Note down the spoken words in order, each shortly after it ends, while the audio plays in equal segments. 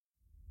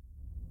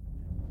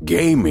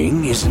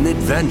Gaming is an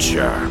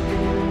adventure.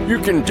 You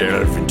can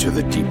delve into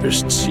the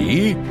deepest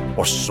sea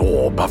or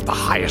soar above the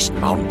highest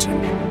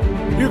mountain.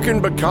 You can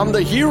become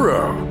the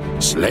hero,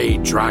 slay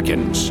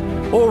dragons,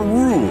 or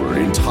rule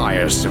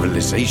entire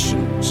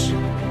civilizations.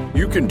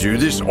 You can do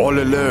this all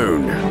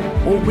alone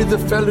or with the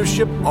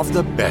fellowship of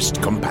the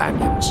best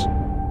companions.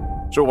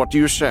 So what do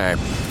you say?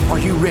 Are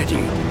you ready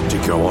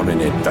to go on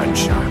an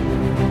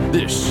adventure?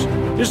 This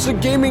is the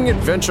Gaming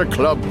Adventure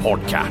Club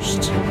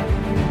podcast.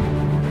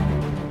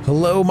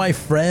 Hello, my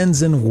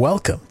friends, and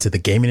welcome to the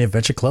Gaming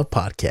Adventure Club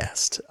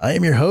podcast. I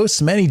am your host,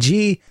 Manny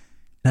G,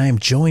 and I am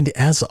joined,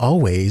 as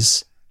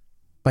always,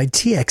 by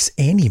TX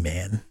Andy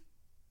Man.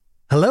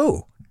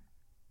 Hello.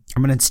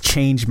 I'm going to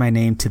change my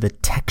name to the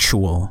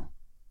Textual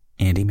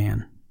Andy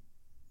Man.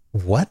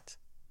 What?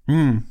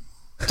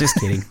 Just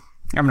kidding.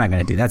 I'm not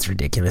going to do that. That's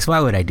ridiculous.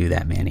 Why would I do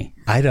that, Manny?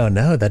 I don't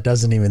know. That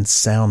doesn't even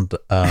sound...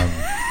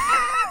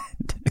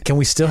 Can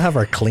we still have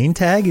our clean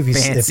tag if you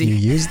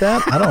use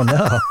that? I don't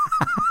know.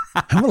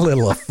 I'm a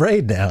little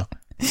afraid now.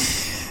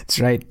 That's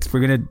right.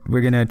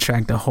 We're gonna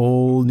attract a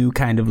whole new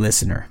kind of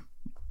listener.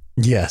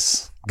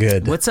 Yes.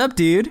 Good. What's up,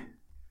 dude?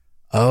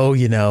 Oh,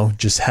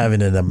 just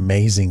having an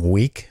amazing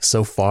week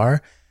so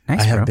far.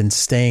 Nice, I have bro. been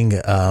staying,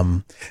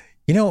 I'm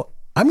going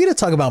to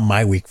talk about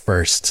my week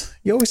first.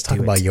 You always talk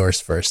about yours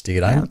first,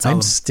 dude. Yeah,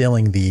 I'm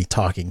stealing the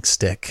talking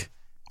stick.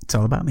 It's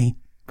all about me,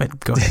 but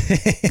go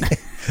ahead.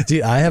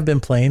 Dude, I have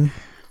been playing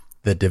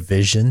The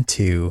Division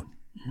 2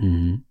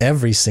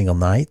 every single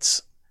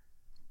night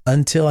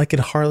until I could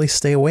hardly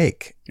stay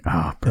awake.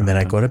 Oh, bro. And then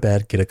I go to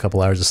bed, get a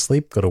couple hours of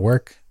sleep, go to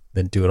work,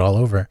 then do it all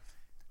over.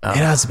 It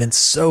has been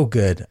so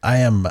good. I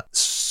am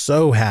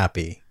so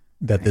happy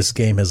that this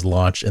game has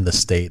launched in the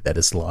state that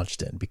it's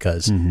launched in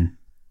because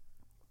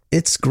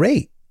it's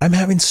great. I'm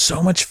having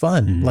so much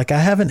fun. Like, I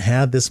haven't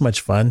had this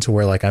much fun to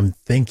where like I'm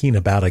thinking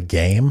about a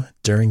game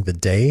during the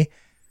day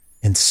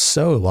in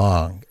so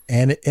long,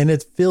 and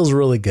it feels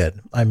really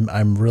good.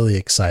 I'm really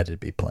excited to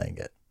be playing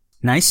it.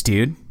 Nice,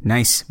 dude.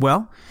 Nice.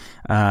 Well,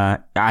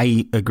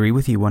 I agree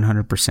with you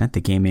 100%.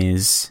 The game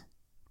is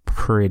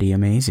pretty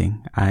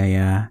amazing.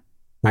 I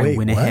went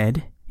what?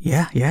 ahead.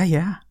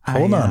 Yeah.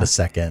 Hold on a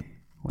second.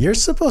 You're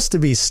supposed to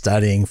be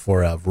studying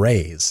for a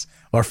raise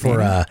or for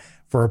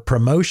a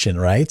promotion,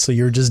 right? So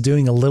you're just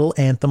doing a little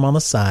Anthem on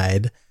the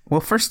side.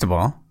 Well, first of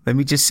all, let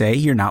me just say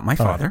you're not my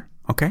father.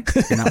 Okay,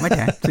 you're not my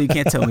dad, so you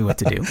can't tell me what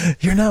to do.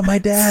 You're not my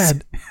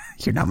dad.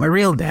 You're not my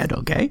real dad,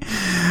 okay?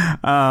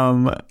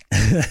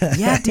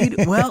 Yeah,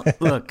 dude. Well,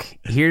 look,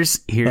 here's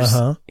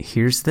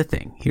the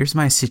thing. Here's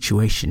my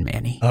situation,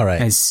 Manny. All right,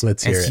 let's hear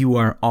it. As you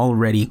are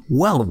already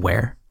well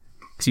aware,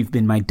 because you've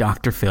been my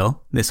Dr.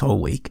 Phil this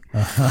whole week.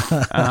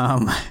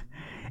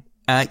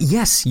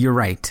 Yes, you're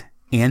right.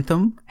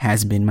 Anthem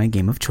has been my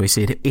game of choice.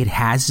 It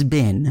has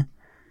been,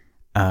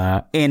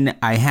 and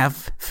I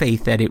have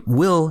faith that it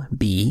will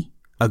be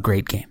a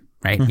great game,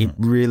 right? It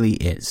really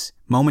is.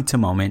 Moment to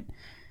moment.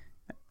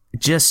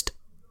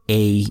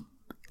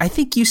 I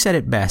think you said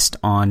it best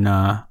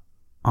on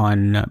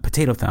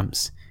Potato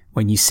Thumbs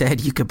when you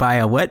said you could buy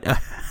a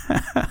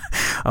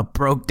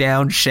broke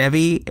down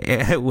Chevy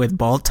with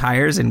ball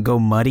tires and go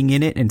mudding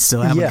in it and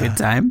still have a good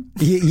time.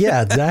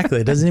 Yeah, exactly.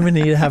 It doesn't even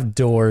need to have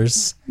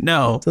doors.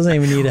 No. It doesn't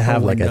even need to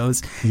have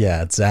windows.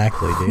 Yeah,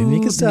 exactly, dude. And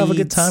you can still have a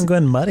good time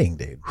going mudding,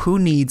 dude. Who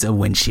needs a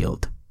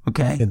windshield?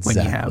 Okay.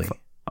 Exactly.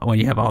 When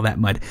you have all that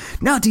mud.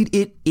 No, dude,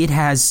 it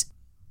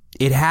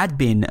had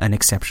been an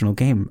exceptional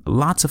game.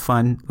 Lots of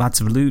fun,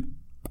 lots of loot.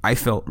 I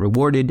felt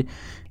rewarded.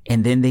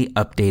 And then they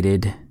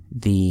updated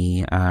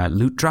the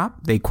loot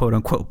drop. They quote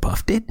unquote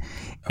buffed it.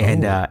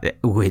 And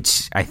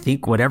which I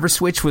think whatever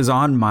switch was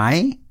on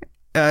my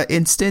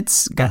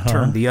instance got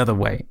turned the other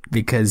way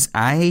because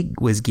I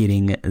was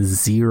getting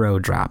 0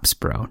 drops,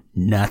 bro.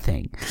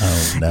 Nothing.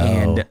 Oh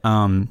no.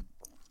 And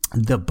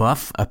the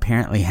buff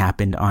apparently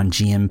happened on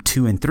GM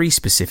 2 and 3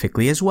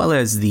 specifically, as well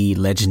as the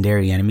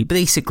legendary enemy,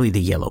 basically the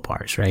yellow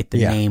bars, right? The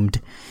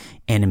named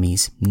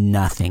enemies.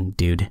 Nothing,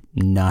 dude.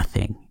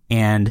 Nothing.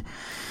 And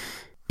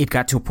it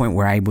got to a point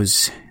where I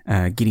was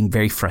getting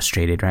very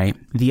frustrated, right?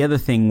 The other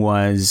thing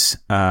was,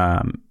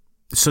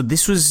 so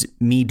this was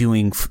me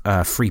doing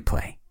free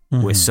play.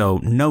 So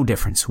no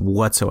difference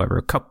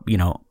whatsoever.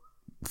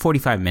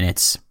 45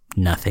 minutes,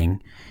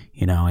 nothing,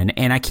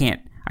 and I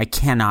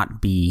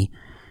cannot be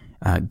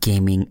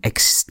gaming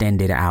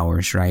extended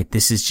hours, right?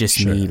 This is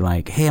just me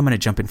like, hey, I'm going to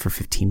jump in for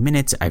 15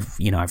 minutes.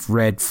 I've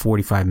read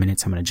 45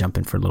 minutes. I'm going to jump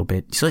in for a little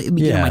bit. So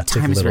my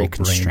time is very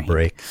constrained.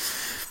 Break.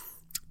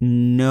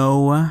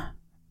 No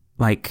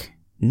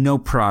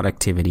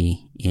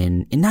productivity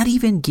in not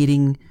even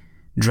getting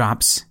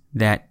drops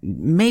that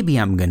maybe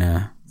I'm going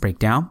to break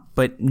down,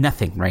 but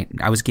nothing, right?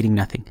 I was getting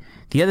nothing.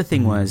 The other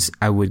thing was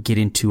I would get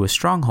into a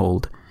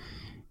stronghold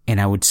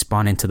and I would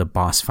spawn into the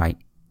boss fight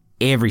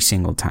every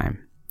single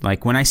time.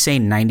 Like when I say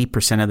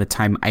 90% of the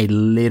time, I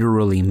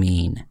literally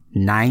mean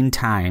 9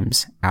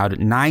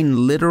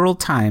 literal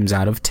times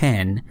out of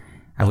 10,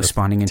 I was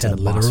spawning into the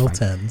boss fight. Literal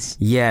 10s.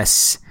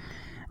 Yes.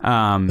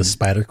 The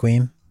Spider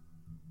Queen?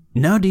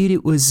 No, dude,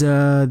 it was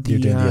You're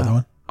doing the other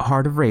one?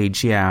 Heart of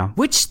Rage, yeah.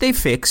 Which they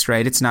fixed,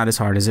 right? It's not as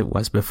hard as it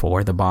was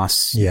before. The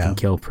boss you can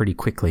kill pretty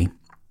quickly.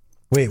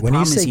 Wait, when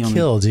you say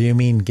kill, do you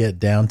mean get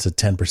down to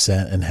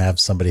 10% and have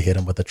somebody hit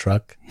him with a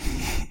truck?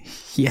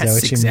 Yes, is that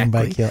what you mean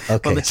by kill? Okay,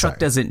 well, the truck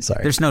doesn't.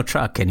 Sorry. There's no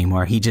truck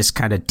anymore. He just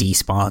kind of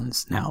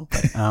despawns now.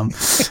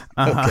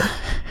 But,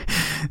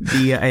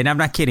 and I'm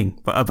not kidding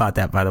about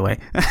that, by the way.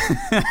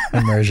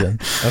 Immersion.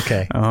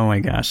 Okay. Oh my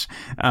gosh.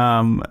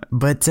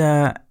 But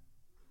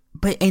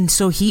and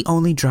so he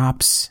only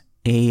drops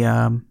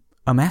a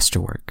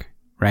masterwork,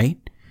 right?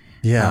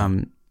 Yeah.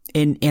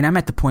 And I'm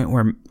at the point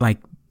where like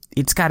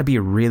it's got to be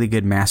a really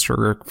good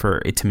masterwork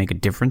for it to make a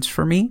difference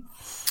for me.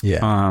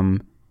 Yeah.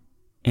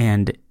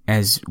 And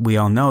as we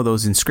all know,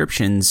 those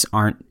inscriptions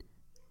aren't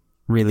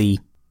really,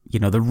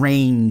 the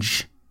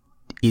range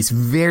is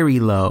very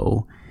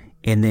low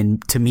and then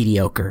to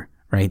mediocre,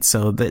 right?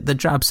 So the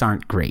drops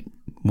aren't great,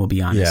 we'll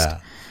be honest. Yeah.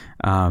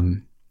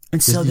 And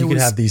so you could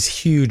have these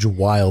huge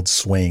wild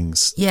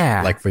swings,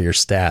 like for your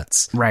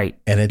stats. Right.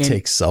 And it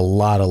takes a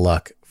lot of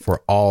luck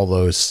for all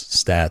those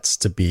stats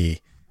to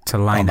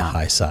line on the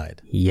high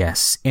side.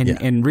 Yes.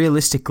 And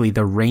realistically,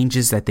 the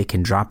ranges that they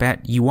can drop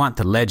at, you want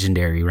the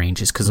legendary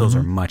ranges because those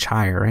are much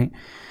higher, right?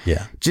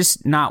 Yeah.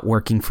 Just not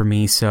working for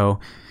me. So,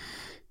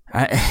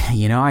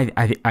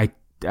 I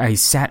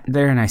sat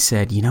there and I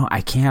said,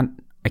 I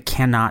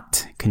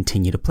cannot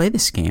continue to play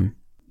this game,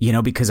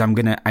 because I'm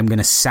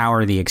gonna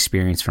sour the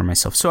experience for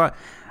myself. So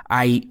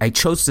I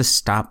chose to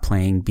stop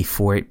playing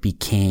before it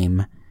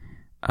became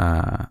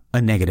a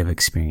negative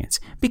experience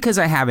because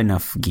I have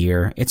enough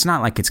gear. It's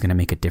not like it's going to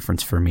make a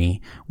difference for me.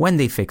 When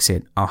they fix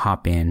it, I'll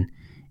hop in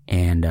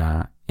and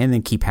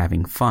then keep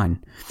having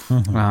fun.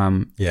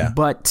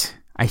 But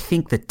I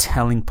think the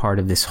telling part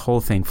of this whole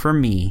thing for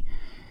me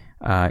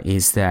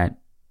is that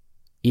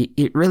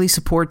it really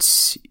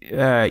supports,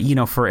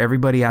 for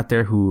everybody out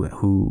there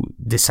who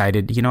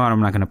decided,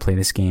 I'm not going to play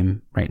this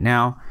game right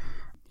now.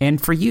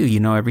 And for you,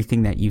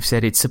 everything that you've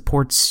said, it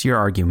supports your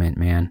argument,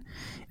 man.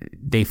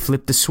 They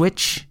flipped the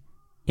switch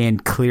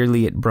and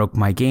clearly it broke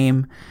my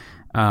game.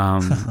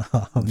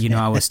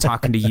 I was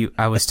talking to you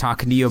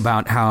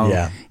about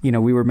how,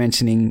 we were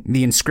mentioning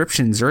the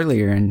inscriptions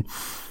earlier and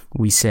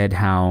we said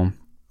how,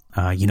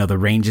 the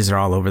ranges are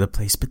all over the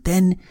place, but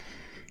then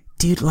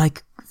dude,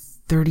 like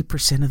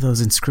 30% of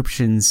those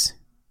inscriptions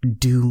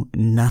do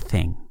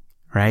nothing,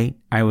 right?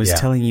 I was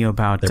telling you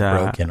about, they're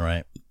broken,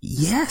 right?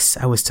 Yes.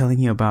 I was telling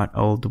you about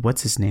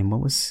what's his name?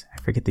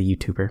 I forget the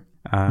YouTuber.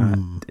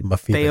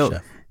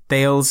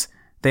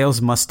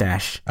 Thales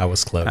Mustache. I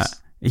was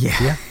close.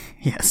 Yeah.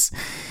 Yes.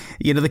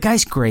 The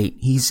guy's great.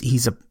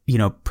 He's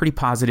a pretty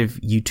positive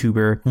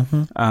YouTuber.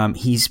 Mm-hmm.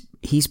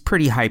 He's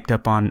pretty hyped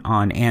up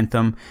on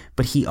Anthem,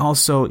 but he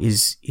also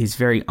is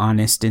very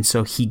honest, and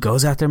so he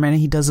goes out there, man,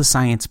 and he does the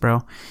science,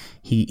 bro.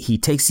 He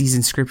takes these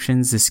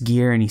inscriptions, this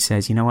gear, and he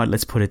says, you know what?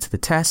 Let's put it to the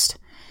test.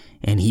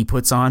 And he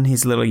puts on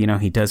his little,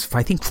 he does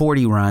I think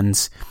 40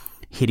 runs,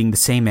 hitting the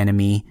same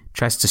enemy,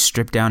 tries to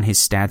strip down his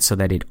stats so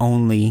that it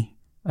only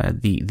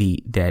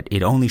that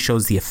it only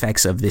shows the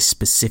effects of this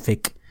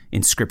specific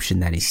inscription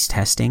that he's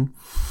testing.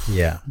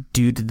 Yeah.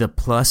 Dude, the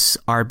plus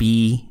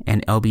RB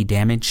and LB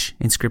damage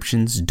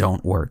inscriptions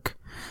don't work.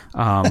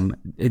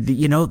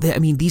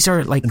 These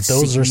are like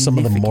those are some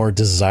of the more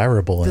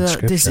desirable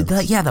inscriptions.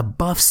 The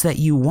buffs that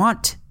you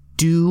want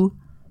do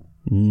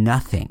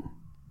nothing.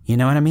 You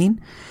know what I mean?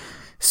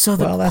 So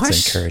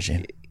that's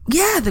encouraging.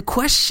 Yeah, the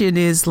question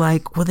is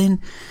like, well then,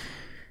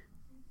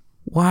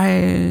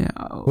 why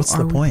What's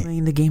the point?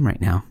 Playing the game right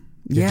now?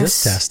 You're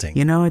just testing.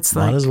 It's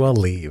like might as well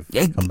leave.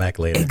 Come back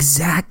later.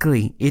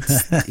 Exactly.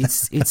 It's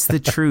the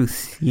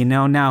truth.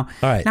 Now.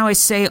 All right. Now I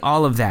say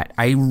all of that.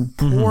 I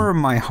pour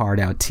my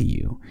heart out to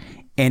you,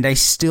 and I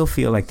still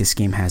feel like this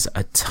game has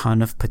a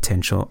ton of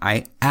potential.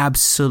 I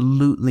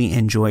absolutely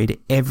enjoyed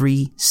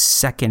every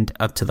second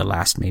up to the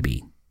last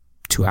maybe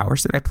 2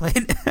 hours that I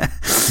played.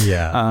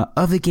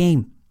 Of the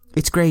game.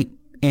 It's great.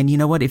 And you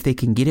know what? If they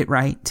can get it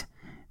right,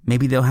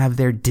 maybe they'll have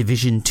their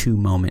Division 2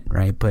 moment,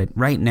 right? But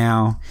right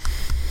now,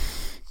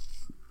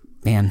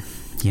 man,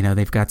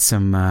 they've got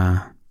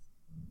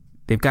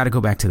they've got to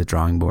go back to the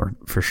drawing board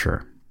for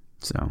sure.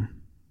 So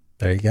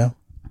there you go.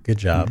 Good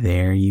job.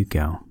 There you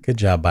go. Good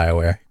job,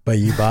 BioWare. But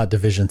you bought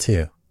Division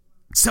 2.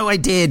 So I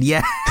did,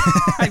 yeah.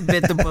 I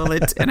bit the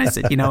bullet and I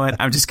said, you know what?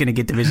 I'm just going to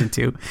get Division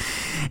 2.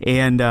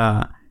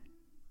 And,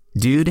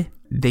 dude,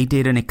 they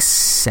did an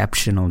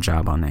exceptional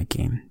job on that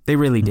game. They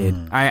really did.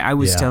 I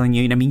was telling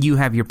you, you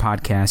have your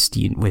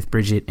podcast with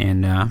Bridget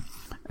and,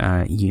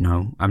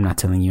 I'm not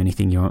telling you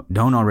anything you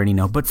don't already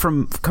know, but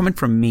coming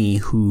from me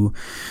who,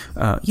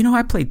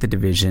 I played the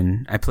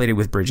Division. I played it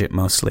with Bridget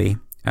mostly.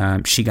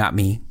 She got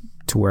me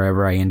to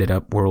wherever I ended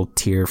up, world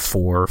tier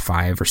 4 or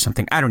 5 or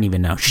something. I don't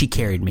even know. She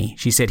carried me.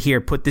 She said, here,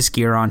 put this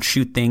gear on,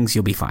 shoot things,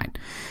 you'll be fine.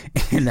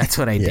 And that's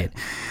what I did.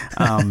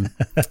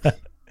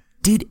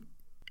 Dude,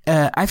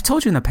 I've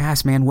told you in the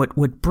past, man,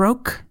 what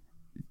broke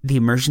the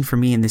immersion for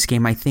me in this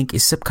game, I think,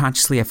 is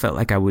subconsciously I felt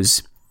like I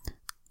was,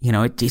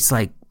 it's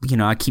like,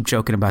 I keep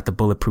joking about the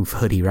bulletproof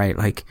hoodie, right?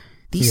 Like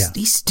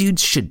These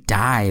dudes should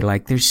die.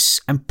 Like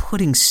I'm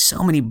putting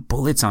so many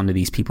bullets onto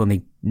these people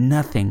and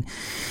nothing.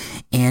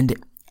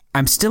 And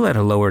I'm still at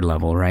a lower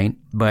level, right?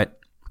 But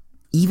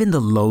even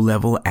the low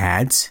level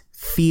ads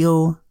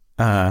feel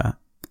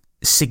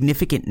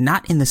significant,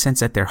 not in the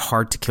sense that they're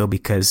hard to kill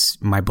because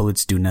my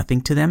bullets do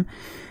nothing to them,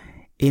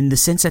 in the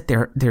sense that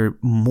they're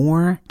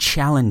more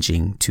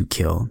challenging to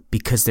kill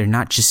because they're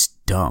not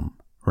just dumb,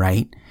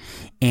 right?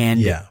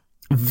 And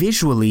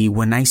visually,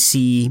 when I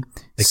see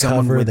they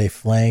cover, they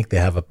flank, they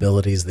have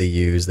abilities they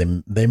use,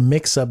 they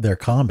mix up their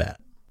combat.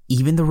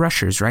 Even the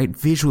rushers, right?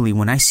 Visually,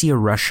 when I see a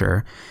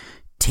rusher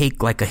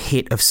take like a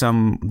hit of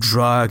some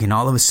drug and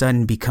all of a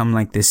sudden become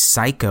like this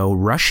psycho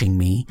rushing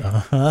me,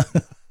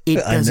 it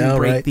doesn't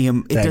break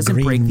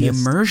the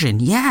immersion.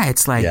 Yeah,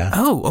 it's like,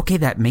 oh, okay,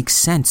 that makes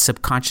sense.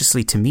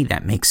 Subconsciously to me,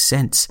 that makes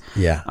sense.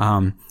 Yeah.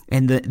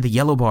 And the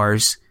yellow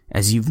bars,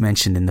 as you've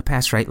mentioned in the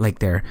past, right? Like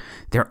they're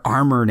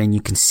armored and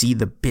you can see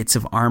the bits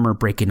of armor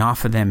breaking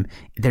off of them.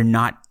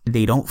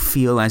 They don't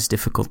feel as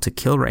difficult to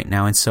kill right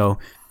now. And so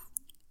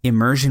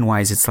immersion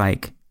wise, it's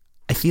like,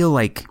 I feel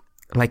like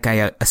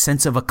a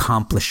sense of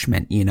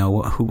accomplishment, you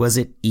know. Who was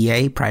it?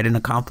 EA, Pride and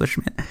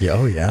Accomplishment. Yeah,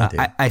 oh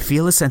yeah. I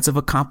feel a sense of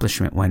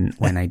accomplishment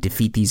when I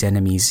defeat these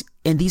enemies,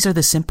 and these are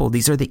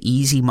the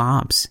easy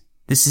mobs.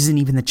 This isn't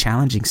even the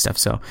challenging stuff.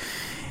 So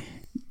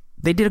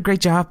they did a great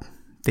job.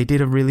 They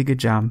did a really good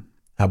job.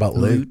 How about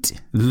loot?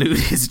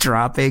 Loot is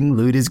dropping.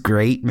 Loot is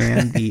great,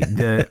 man.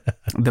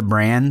 The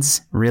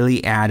brands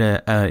really add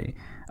a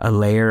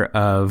layer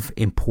of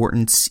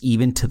importance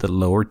even to the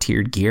lower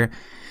tiered gear.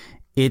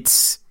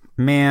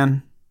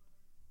 Man,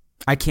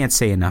 I can't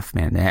say enough,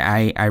 man.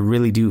 I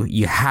really do.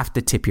 You have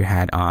to tip your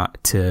hat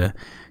to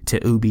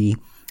Ubi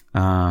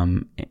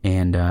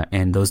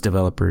and those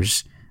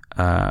developers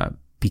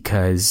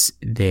because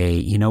they,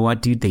 you know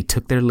what, dude, they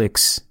took their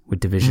licks with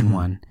Division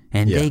 1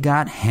 and they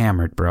got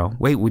hammered, bro.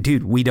 Wait,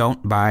 dude,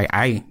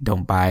 I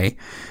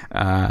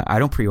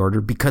don't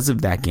pre-order because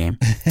of that game,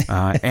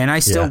 and I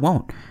still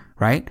won't,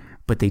 right?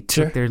 But they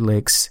took their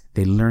licks,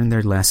 they learned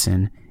their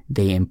lesson.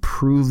 They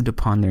improved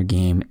upon their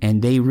game,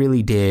 and they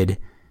really did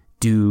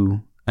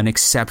do an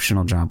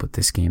exceptional job with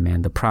this game,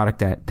 man. The product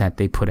that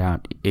they put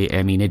out,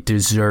 it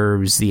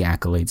deserves the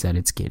accolades that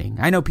it's getting.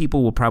 I know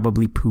people will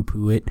probably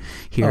poo-poo it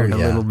here in a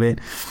little bit,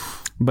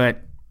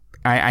 but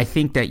I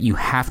think that you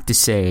have to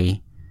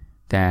say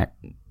that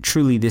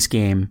truly this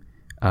game,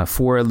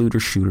 for a looter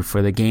shooter, for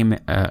a game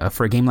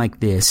like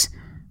this,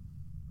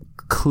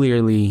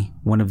 clearly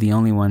one of the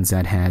only ones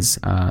that has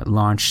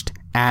launched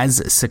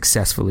as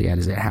successfully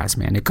as it has,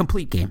 man. A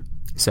complete game.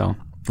 So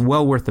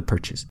well worth the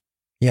purchase.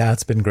 Yeah,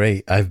 it's been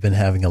great. I've been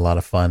having a lot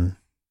of fun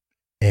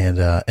and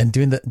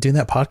doing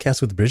that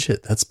podcast with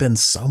Bridget. That's been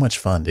so much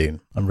fun,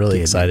 dude. I'm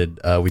really excited.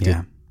 We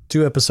did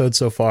 2 episodes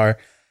so far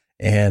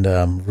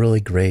and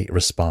really great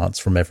response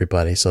from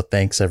everybody. So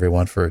thanks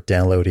everyone for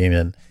downloading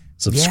and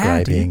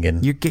subscribing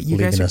and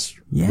leaving us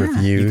reviews you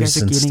guys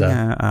are and getting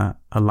stuff.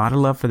 A lot of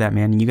love for that,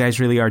 man. You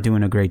guys really are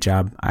doing a great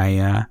job.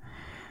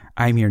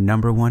 I'm your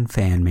number 1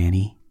 fan,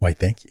 Manny. Why,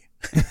 thank you.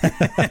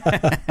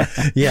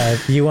 Yeah,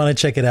 if you want to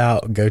check it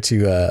out, go to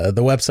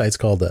the website's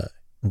called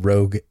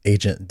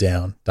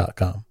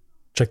rogueagentdown.com.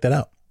 Check that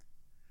out.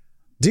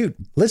 Dude,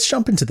 let's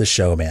jump into the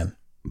show, man.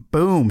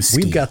 Boom.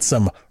 We've got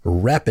some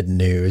rapid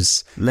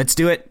news. Let's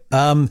do it.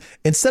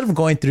 Instead of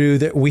going through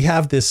that, we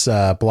have this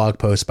blog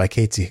post by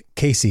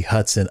Casey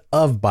Hudson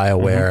of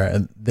BioWare,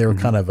 and they were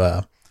kind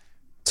of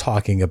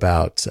talking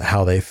about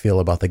how they feel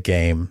about the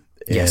game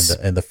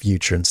and the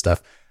future and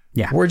stuff.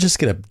 Yeah. We're just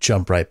going to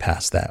jump right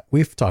past that.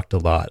 We've talked a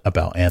lot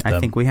about Anthem. I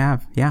think we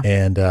have. Yeah.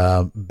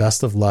 And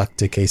best of luck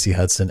to Casey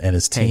Hudson and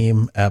his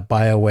team at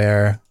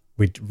BioWare.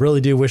 We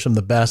really do wish them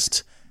the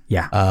best.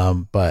 Yeah.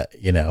 But,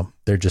 you know,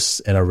 they're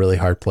just in a really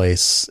hard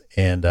place.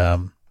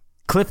 And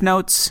Cliff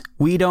Notes,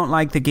 we don't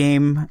like the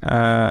game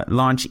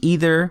launch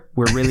either.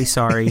 We're really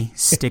sorry.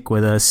 Stick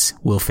with us.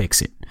 We'll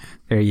fix it.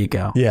 There you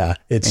go. Yeah.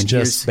 It's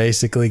just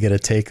basically going to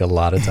take a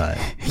lot of time.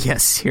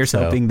 Yes. Here's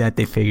hoping that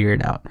they figure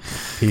it out.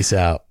 Peace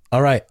out.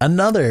 All right.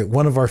 Another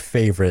one of our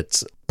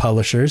favorite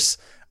publishers,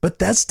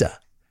 Bethesda.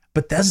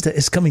 Bethesda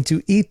is coming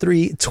to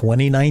E3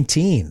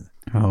 2019.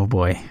 Oh,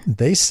 boy.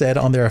 They said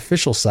on their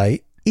official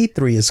site,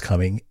 E3 is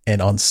coming,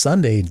 and on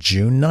Sunday,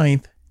 June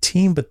 9th,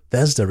 Team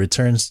Bethesda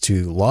returns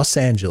to Los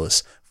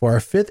Angeles for our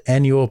 5th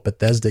annual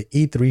Bethesda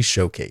E3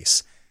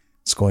 showcase.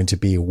 It's going to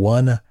be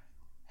one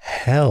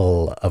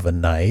hell of a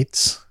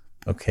night.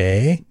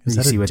 Okay. Is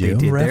that a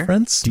Doom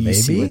reference? Do you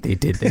see what they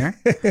did there?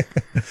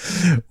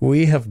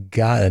 We have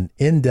got an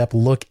in-depth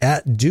look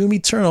at Doom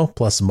Eternal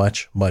plus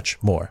much, much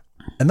more.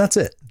 And that's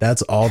it.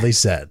 That's all they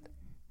said.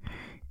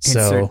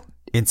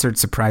 Insert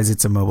surprise,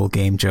 it's a mobile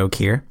game joke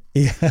here.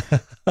 Yeah.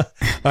 All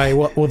right.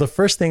 Well, the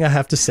first thing I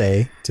have to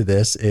say to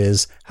this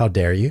is, how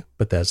dare you,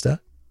 Bethesda,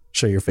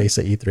 show your face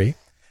at E3?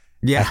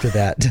 Yeah. After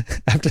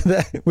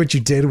that, what you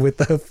did with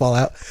the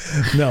Fallout.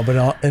 No,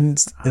 but in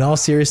all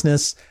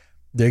seriousness,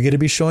 they're going to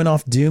be showing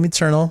off Doom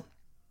Eternal.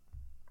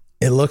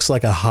 It looks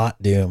like a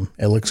hot Doom.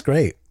 It looks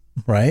great,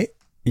 right?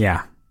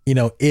 Yeah. You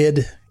know,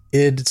 id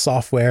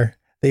Software,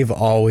 They've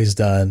always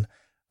done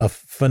a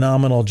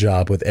phenomenal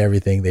job with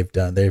everything they've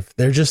done. They're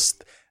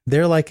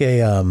like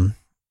a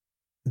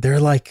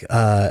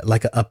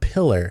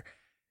pillar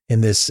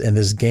in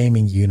this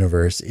gaming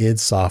universe, id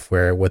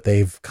Software, what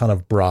they've kind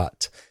of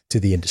brought to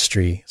the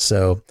industry.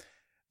 So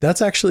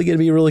that's actually going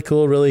to be really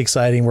cool, really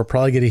exciting. We're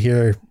probably going to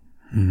hear,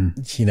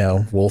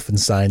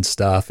 Wolfenstein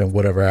stuff and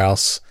whatever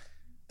else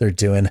they're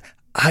doing.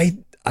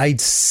 I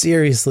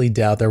seriously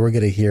doubt that we're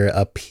going to hear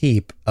a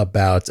peep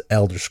about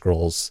Elder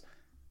Scrolls,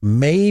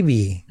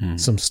 maybe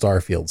some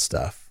Starfield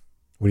stuff.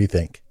 What do you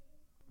think?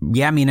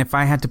 Yeah, I mean, if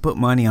I had to put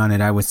money on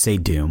it, I would say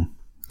Doom.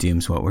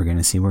 Doom's what we're going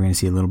to see. We're going to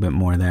see a little bit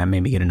more of that,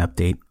 maybe get an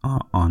update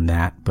on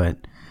that. But,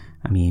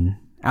 I mean,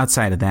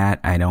 outside of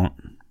that,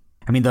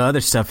 the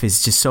other stuff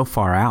is just so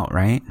far out,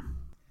 right?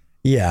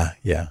 Yeah.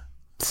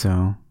 So,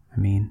 I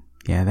mean,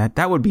 yeah,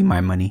 that would be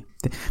my money.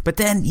 But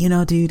then,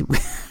 dude...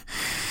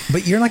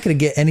 But you're not going to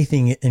get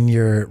anything in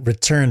your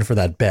return for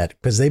that bet,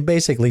 because they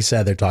basically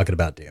said they're talking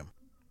about Doom.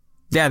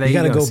 Yeah, you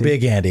got to go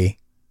big, Andy.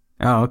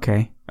 Oh,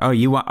 okay. Oh,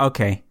 you want?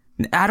 Okay.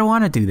 I don't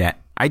want to do that.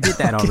 I did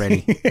that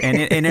already, and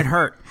it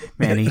hurt,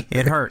 Manny.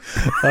 It hurt.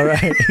 All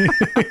right.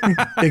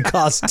 It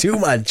costs too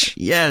much.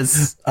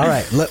 Yes. All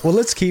right.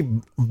 Let's keep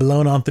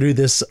blowing on through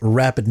this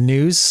rapid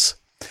news.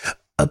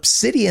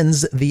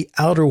 Obsidian's The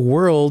Outer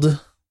World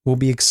will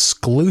be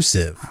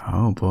exclusive.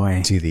 Oh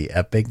boy. To the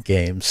Epic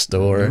Games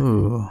Store.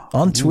 Ooh.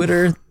 On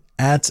Twitter,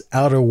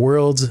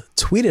 @OuterWorlds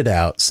tweeted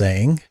out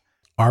saying,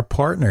 "Our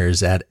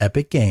partners at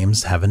Epic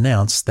Games have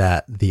announced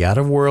that The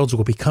Outer Worlds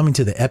will be coming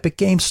to the Epic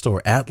Games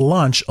Store at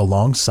launch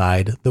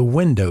alongside the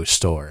Windows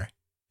Store."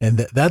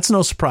 And that's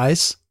no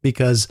surprise,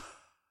 because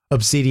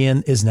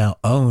Obsidian is now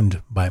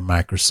owned by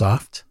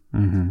Microsoft.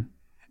 Mm-hmm.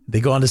 They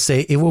go on to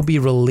say it will be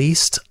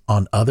released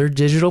on other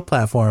digital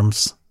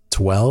platforms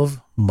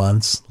 12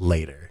 months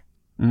later.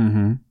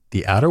 Mm-hmm.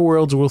 The Outer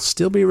Worlds will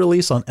still be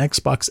released on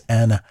Xbox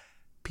and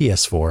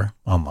PS4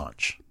 on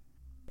launch.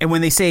 And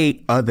when they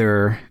say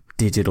other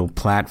digital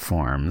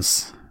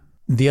platforms,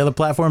 the other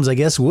platforms, I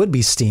guess, would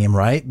be Steam,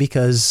 right?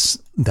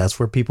 Because that's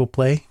where people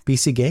play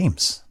PC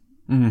games.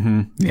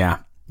 Mm-hmm. Yeah.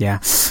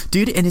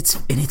 Dude, and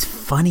it's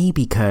funny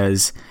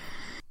because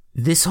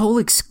this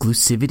whole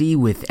exclusivity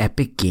with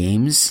Epic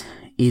Games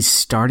is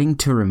starting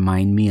to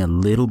remind me a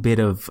little bit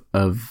of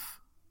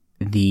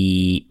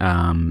the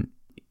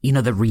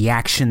the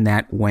reaction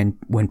that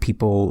when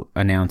people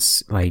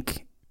announce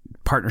like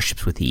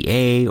partnerships with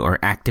EA or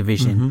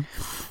Activision.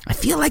 I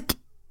feel like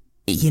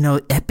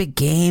Epic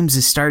Games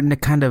is starting to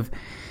kind of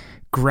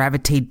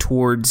gravitate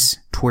towards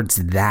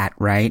that,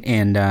 right?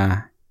 And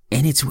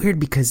it's weird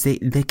because they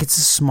get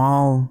so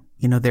small,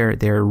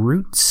 their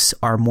roots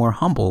are more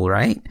humble,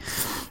 right?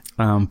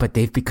 But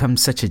they've become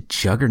such a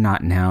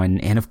juggernaut now,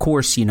 and of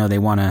course, they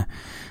want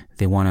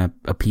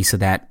a piece of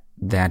that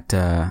that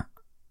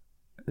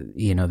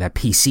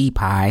PC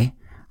pie,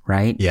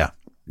 right? Yeah.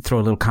 Throw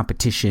a little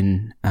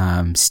competition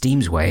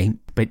Steam's way.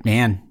 But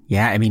man,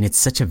 yeah, I mean, it's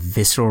such a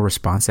visceral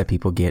response that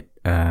people get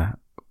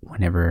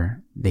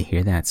whenever they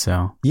hear that.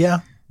 So yeah,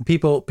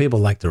 people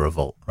like to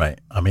revolt, right?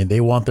 I mean,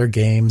 they want their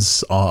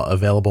games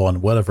available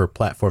on whatever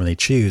platform they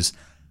choose.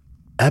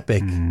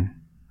 Epic,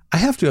 I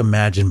have to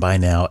imagine by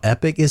now,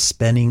 Epic is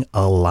spending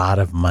a lot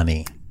of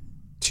money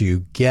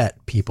to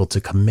get people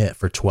to commit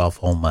for 12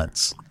 whole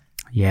months.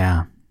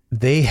 Yeah.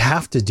 They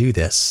have to do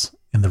this.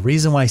 And the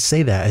reason why I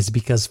say that is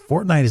because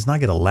Fortnite is not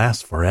going to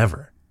last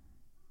forever.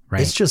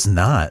 Right. It's just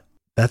not.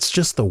 That's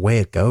just the way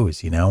it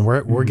goes.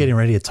 We're getting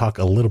ready to talk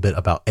a little bit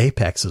about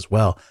Apex as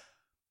well.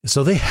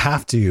 So they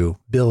have to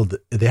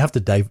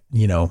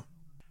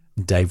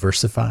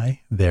diversify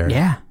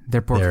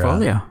their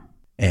portfolio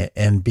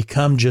and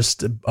become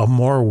just a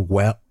more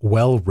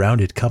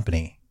well-rounded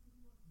company.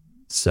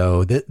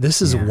 So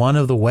this is one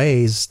of the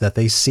ways that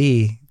they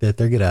see that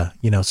they're going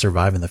to,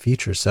 survive in the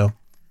future. So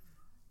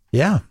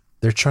yeah,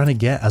 they're trying to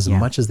get as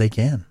much as they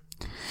can.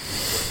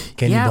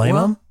 Can you blame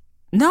them?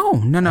 No.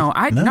 No,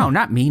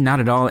 not me, not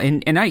at all.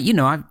 And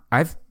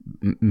I've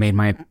made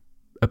my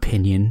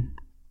opinion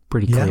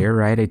pretty clear,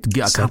 right?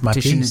 Said my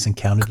piece and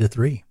counted to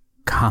 3.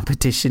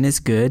 Competition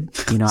is good,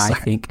 I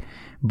think,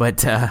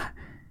 but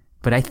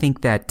I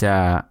think that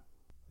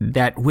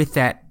that with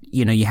that,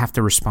 you have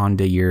to respond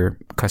to your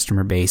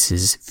customer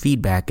base's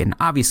feedback, and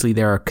obviously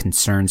there are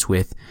concerns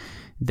with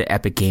the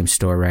Epic Games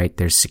Store, right?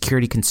 There's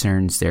security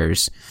concerns,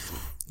 there's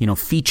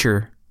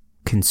feature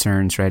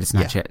concerns, right? It's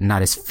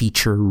not as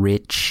feature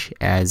rich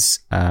as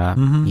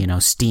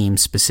Steam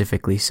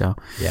specifically. So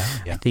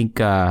I think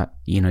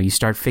you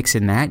start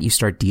fixing that, you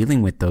start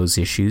dealing with those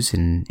issues,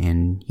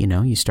 and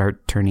you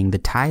start turning the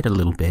tide a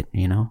little bit.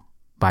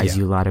 Buys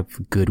you a lot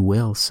of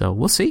goodwill. So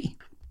we'll see.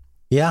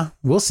 Yeah,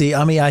 we'll see.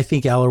 I mean, I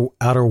think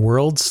Outer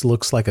Worlds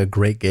looks like a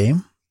great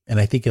game, and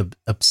I think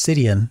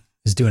Obsidian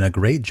is doing a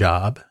great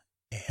job.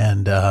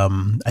 And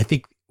I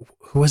think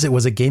was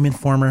it Game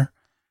Informer?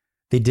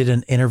 They did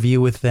an interview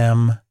with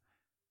them,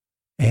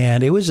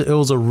 and it was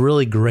a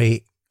really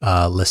great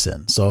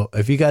listen. So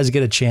if you guys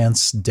get a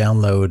chance,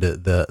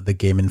 download the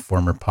Game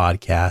Informer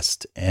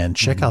podcast and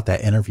check out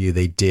that interview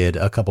they did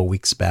a couple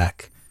weeks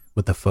back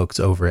with the folks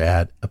over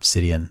at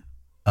Obsidian.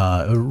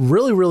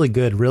 Really, really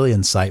good, really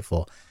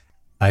insightful.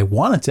 I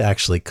wanted to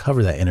actually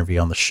cover that interview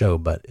on the show,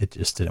 but it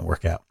just didn't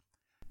work out.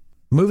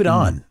 Moving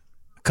on,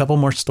 a couple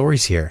more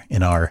stories here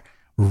in our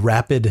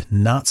rapid,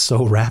 not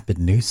so rapid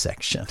news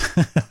section.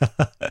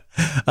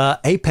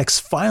 Apex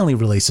finally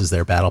releases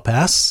their Battle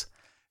Pass.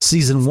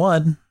 Season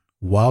 1,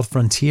 Wild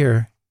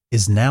Frontier,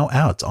 is now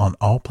out on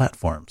all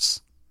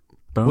platforms.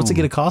 Boom. What's it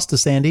going to cost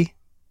us, Andy?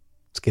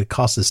 It's going to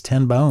cost us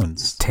 10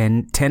 bones.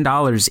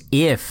 $10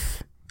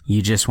 if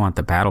you just want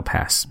the Battle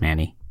Pass,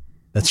 Manny.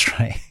 That's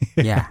right.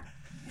 Yeah.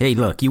 Hey,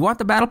 look, you want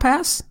the Battle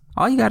Pass?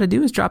 All you got to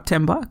do is drop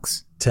 $10.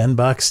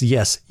 $10,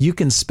 yes. You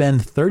can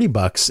spend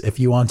 $30 if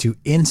you want to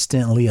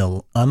instantly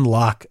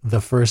unlock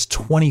the first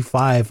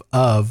 25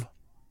 of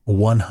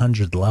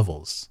 100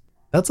 levels.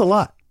 That's a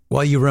lot.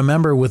 Well, you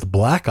remember with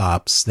Black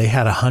Ops, they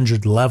had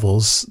 100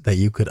 levels that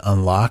you could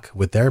unlock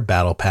with their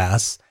Battle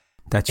Pass.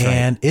 That's right.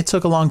 And it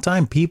took a long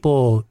time.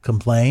 People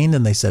complained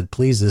and they said,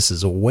 please, this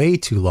is way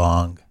too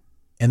long.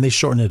 And they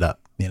shortened it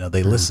up. You know,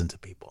 they listened to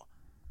people.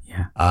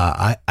 Yeah.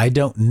 I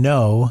don't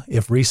know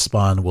if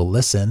Respawn will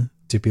listen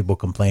to people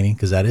complaining,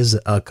 because that is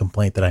a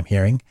complaint that I'm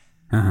hearing.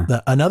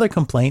 Another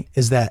complaint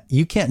is that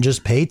you can't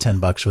just pay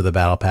 $10 for the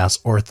Battle Pass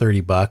or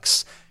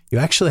 $30. You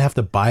actually have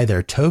to buy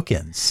their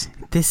tokens.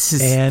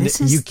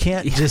 You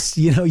can't just,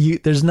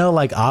 there's no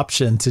like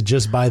option to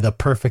just buy the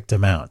perfect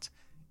amount.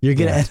 You're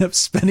going to end up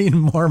spending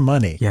more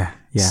money. Yeah.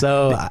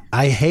 So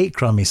I hate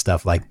crummy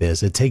stuff like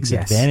this. It takes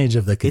advantage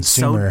of the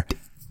consumer.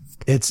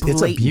 It's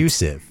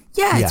abusive.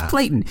 Yeah, it's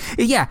blatant.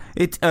 Yeah,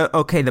 it's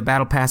okay. The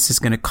Battle Pass is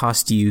going to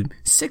cost you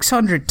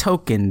 600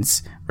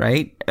 tokens,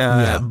 right?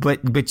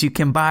 But you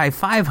can buy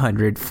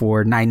 500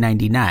 for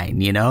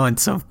 $9.99. And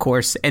so of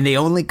course, and they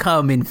only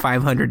come in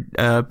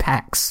 500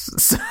 packs.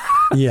 So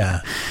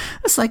yeah,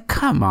 it's like,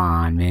 come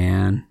on,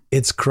 man.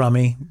 It's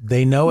crummy.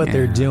 They know what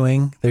they're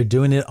doing. They're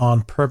doing it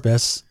on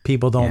purpose.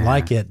 People don't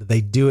like it.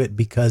 They do it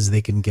because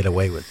they can get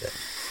away with it.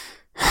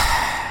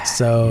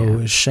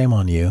 So shame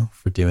on you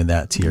for doing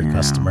that to your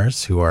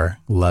customers who are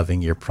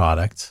loving your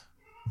product.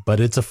 But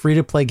it's a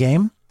free-to-play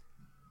game.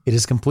 It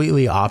is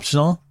completely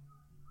optional.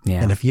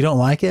 Yeah. And if you don't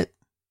like it,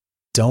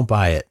 don't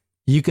buy it.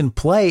 You can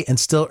play and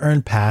still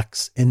earn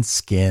packs and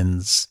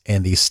skins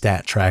and these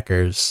stat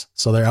trackers.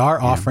 So they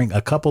are offering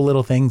a couple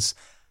little things,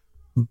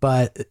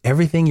 but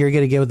everything you're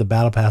going to get with the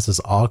Battle Pass is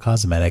all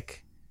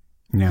cosmetic.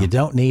 Yeah. You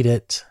don't need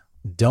it.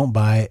 Don't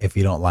buy it if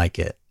you don't like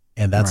it.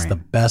 And that's the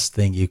best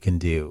thing you can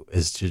do,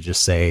 is to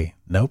just say,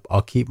 nope,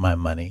 I'll keep my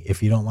money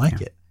if you don't like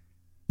it.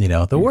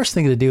 The worst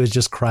thing to do is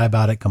just cry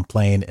about it,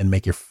 complain, and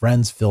make your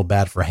friends feel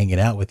bad for hanging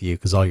out with you,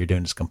 because all you're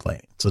doing is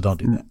complaining. So don't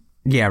do that.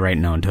 Yeah, right.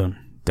 No, don't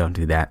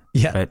do that.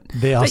 Yeah. But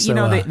they also,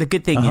 the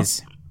good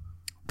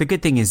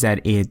thing is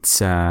that it's,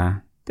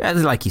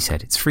 like you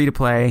said, it's free to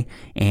play,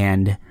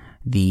 and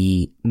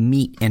the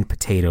meat and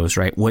potatoes,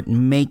 right? What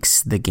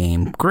makes the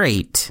game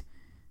great,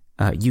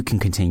 you can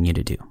continue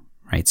to do.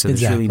 Right, so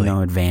there's really no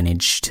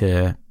advantage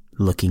to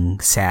looking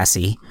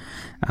sassy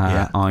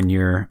on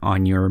your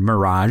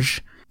Mirage.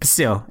 But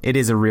still, it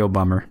is a real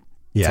bummer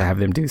to have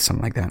them do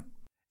something like that.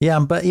 Yeah,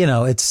 but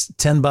it's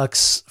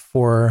 $10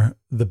 for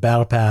the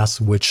Battle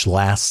Pass, which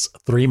lasts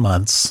 3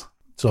 months.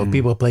 So if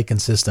people play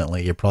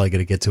consistently, you're probably going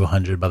to get to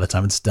 100 by the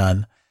time it's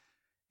done.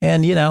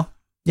 And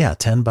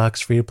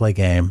 $10 free to play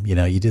game.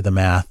 You do the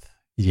math.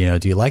 Do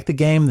you like the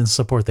game? Then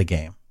support the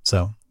game.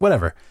 So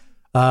whatever.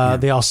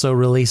 They also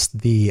released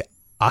the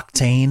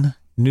Octane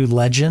new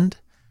legend.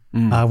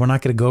 We're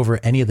not going to go over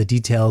any of the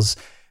details.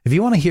 If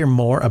you want to hear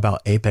more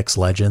about Apex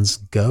Legends,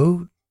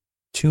 go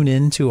tune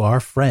in to our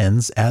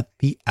friends at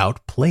the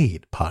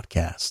Outplayed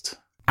podcast.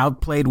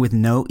 Outplayed with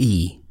no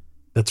E.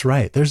 That's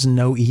right. There's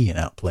no E in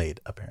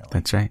Outplayed, apparently.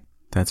 That's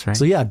right.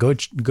 So yeah, go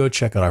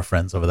check out our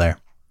friends over there.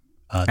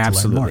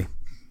 Absolutely. To learn more.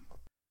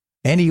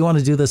 Andy, you want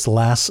to do this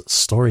last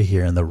story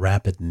here in the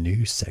rapid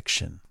news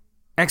section?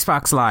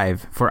 Xbox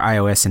Live for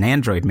iOS and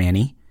Android,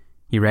 Manny.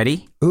 You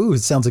ready? Ooh, it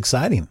sounds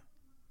exciting.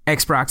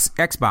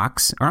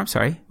 Xbox, or I'm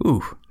sorry.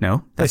 Ooh,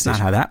 no, that's not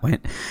how that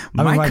went.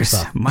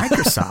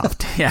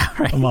 Microsoft. Yeah,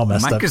 right. I'm all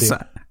messed up too.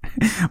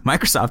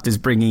 Microsoft is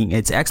bringing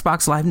its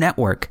Xbox Live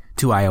network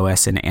to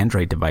iOS and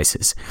Android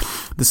devices.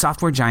 The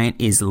software giant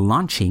is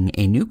launching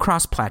a new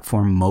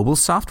cross-platform mobile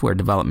software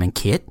development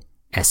kit,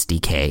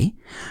 SDK,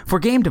 for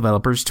game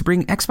developers to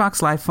bring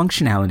Xbox Live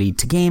functionality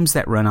to games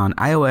that run on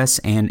iOS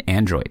and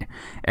Android.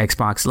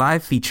 Xbox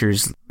Live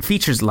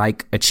features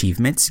like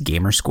achievements,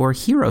 gamer score,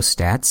 hero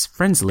stats,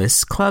 friends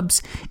lists,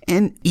 clubs,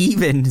 and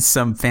even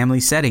some family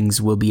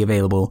settings will be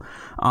available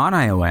on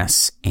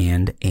iOS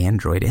and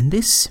Android. And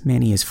this,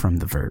 Manny, is from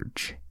The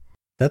Verge.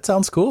 That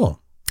sounds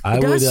cool. We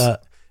have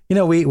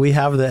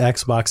the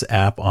Xbox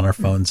app on our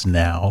phones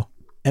now,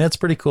 and it's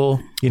pretty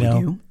cool,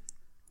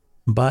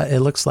 But it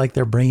looks like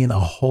they're bringing a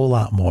whole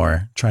lot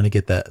more, trying to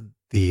get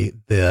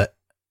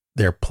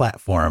their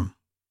platform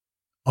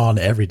on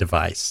every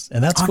device,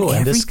 and that's cool.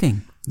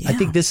 Everything. And I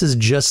think this is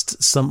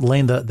just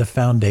laying the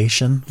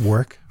foundation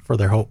work for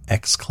their whole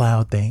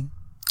xCloud thing.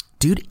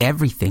 Dude,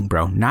 everything,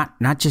 bro. Not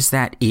just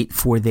that.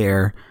 For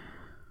their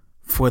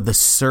for the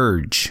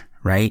surge,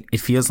 right?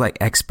 It feels like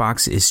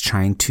Xbox is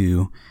trying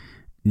to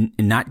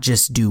not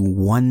just do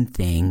one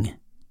thing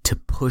to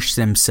push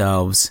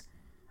themselves,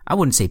 I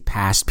wouldn't say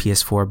past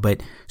PS4,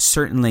 but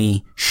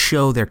certainly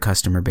show their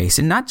customer base,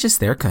 and not just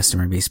their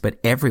customer base, but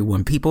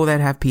everyone, people that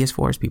have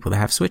PS4s, people that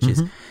have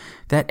Switches,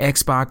 that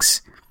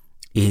Xbox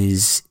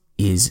is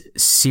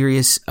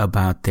serious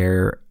about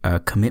their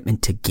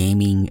commitment to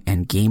gaming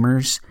and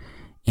gamers.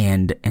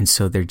 And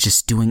so they're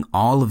just doing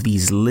all of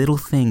these little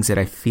things that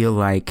I feel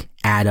like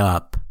add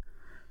up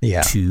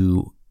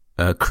to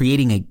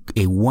creating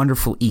a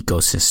wonderful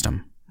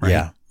ecosystem, right?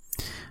 Yeah.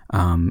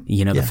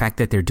 The fact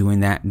that they're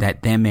doing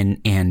that them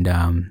and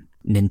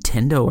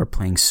Nintendo are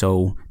playing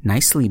so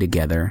nicely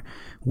together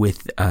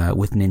with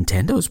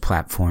Nintendo's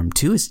platform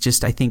too is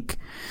just, I think,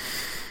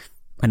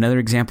 another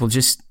example.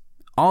 Just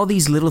all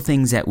these little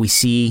things that we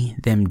see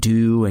them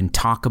do and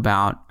talk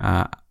about.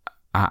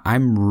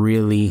 I'm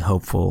really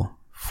hopeful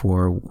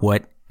for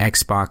what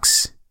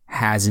Xbox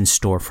has in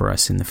store for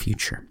us in the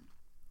future.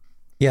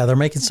 Yeah, they're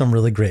making some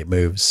really great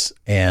moves.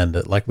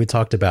 And like we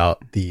talked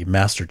about, the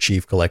Master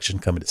Chief Collection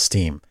coming to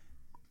Steam.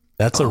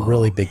 That's a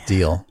really big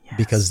deal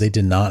because they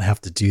did not have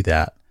to do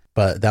that.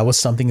 But that was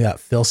something that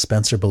Phil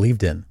Spencer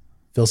believed in.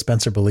 Phil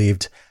Spencer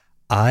believed,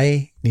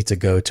 I need to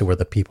go to where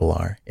the people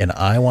are. And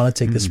I want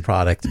to take this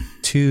product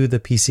to the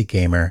PC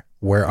gamer.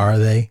 Where are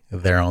they?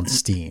 They're on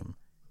Steam.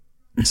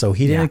 So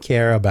he didn't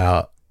care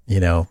about,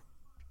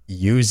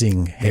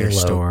 using Halo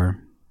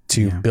store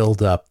to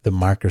build up the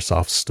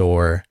Microsoft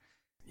store.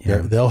 Yeah.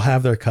 They'll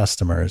have their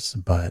customers,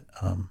 but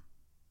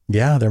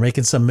they're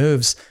making some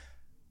moves.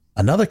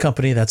 Another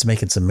company that's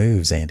making some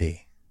moves,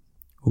 Andy,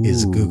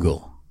 is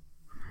Google.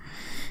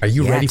 Are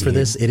you ready for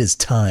this? It is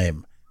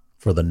time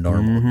for the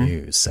normal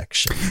news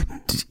section.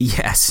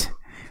 Yes.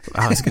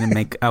 I was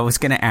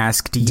gonna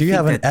ask, do you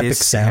have an epic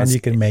sound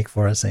you can make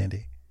for us,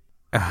 Andy?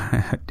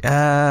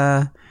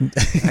 I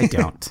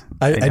don't.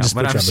 I just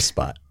put you on the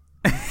spot.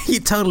 You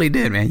totally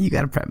did, man. You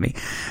got to prep me.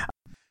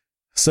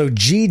 So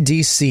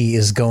GDC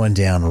is going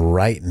down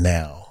right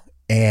now,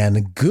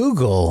 and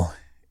Google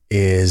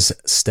is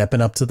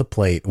stepping up to the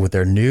plate with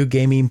their new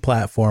gaming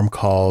platform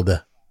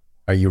called,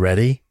 are you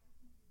ready?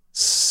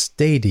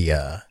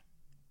 Stadia.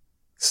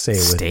 Say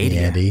it with me,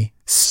 Andy.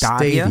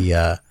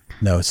 Stadia.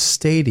 No,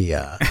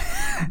 Stadia.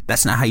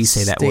 That's not how you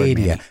say that word,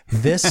 Manny.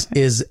 This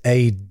is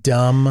a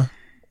dumb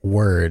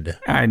word.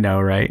 I know,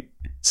 right?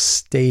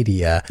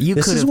 Stadia.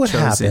 This is what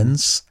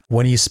happens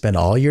when you spend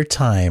all your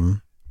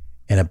time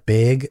in a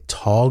big,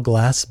 tall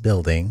glass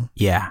building.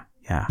 Yeah.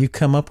 You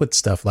come up with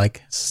stuff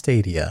like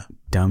Stadia.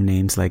 Dumb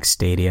names like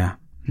Stadia.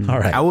 All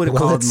right. I would have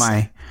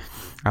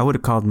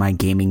called my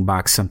gaming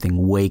box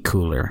something way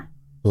cooler.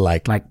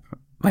 Like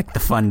the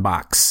Fun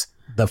Box.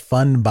 The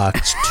Fun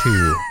Box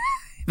 2.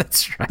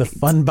 That's right. The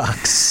Fun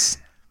Box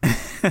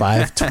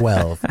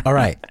 512. All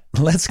right.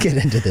 Let's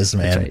get into this,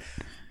 man. That's right.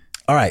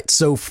 All right.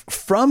 So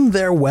from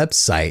their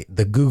website,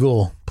 the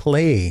Google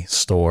Play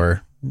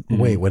Store.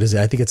 Wait, what is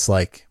it? I think it's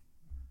I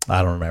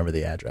don't remember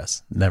the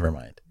address. Never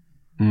mind.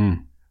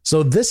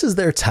 So this is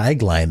their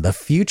tagline. The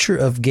future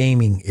of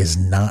gaming is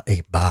not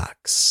a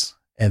box.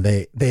 And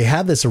they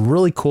had this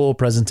really cool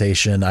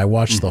presentation. I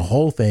watched the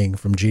whole thing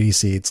from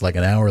GDC. It's like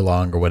an hour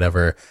long or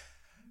whatever.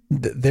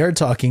 They're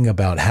talking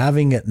about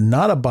having it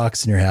not a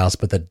box in your house,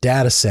 but the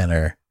data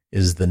center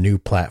is the new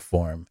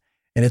platform.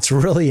 And it's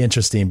really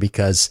interesting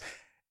because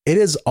it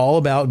is all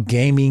about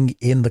gaming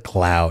in the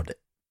cloud.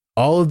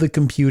 All of the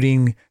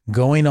computing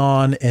going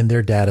on in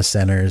their data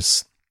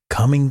centers,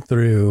 coming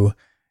through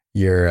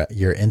your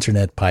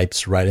internet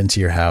pipes right into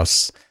your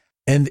house.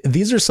 And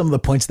these are some of the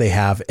points they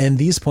have. And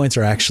these points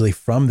are actually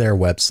from their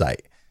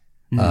website.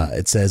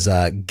 It says,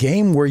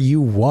 game where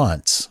you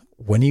want,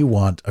 when you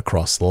want,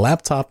 across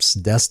laptops,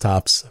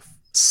 desktops,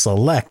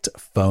 select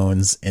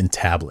phones, and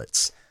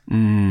tablets.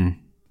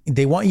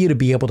 They want you to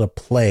be able to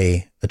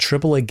play a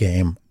AAA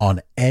game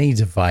on any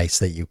device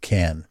that you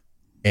can.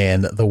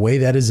 And the way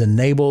that is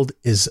enabled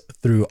is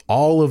through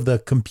all of the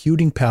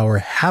computing power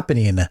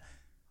happening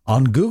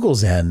on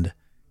Google's end.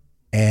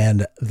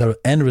 And the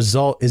end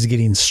result is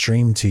getting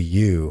streamed to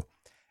you.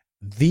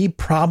 The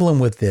problem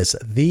with this,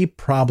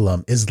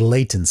 is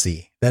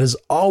latency. That has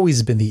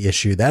always been the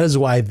issue. That is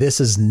why this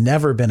has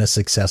never been a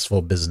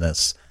successful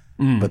business.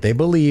 But they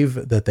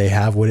believe that they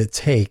have what it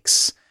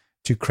takes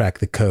to crack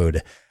the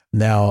code.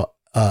 Now,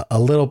 a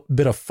little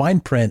bit of fine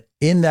print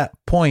in that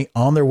point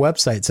on their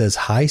website says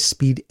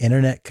high-speed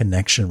internet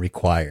connection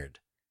required.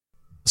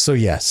 So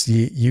yes,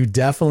 you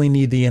definitely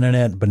need the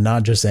internet, but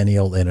not just any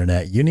old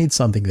internet. You need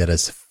something that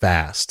is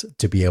fast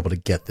to be able to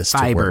get this to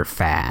work. Fiber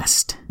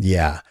fast.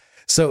 Yeah.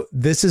 So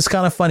this is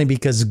kind of funny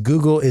because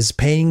Google is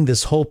painting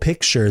this whole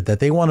picture that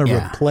they want to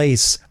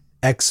replace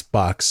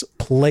Xbox,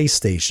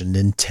 PlayStation,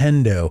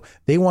 Nintendo.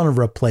 They want to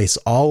replace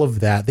all of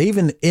that. They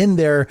even in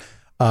their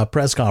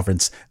press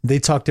conference, they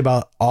talked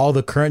about all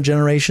the current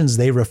generations.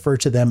 They refer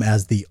to them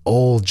as the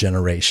old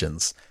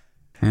generations.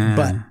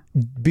 But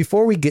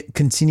before we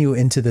continue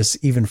into this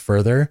even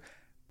further,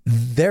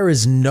 there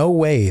is no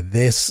way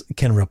this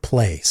can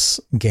replace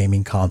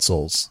gaming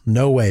consoles.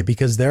 No way,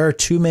 because there are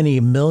too many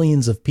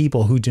millions of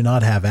people who do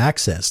not have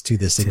access to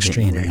this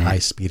extremely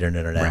high-speed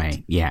internet.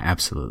 Right. Yeah,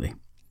 absolutely.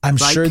 I'm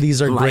sure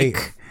these are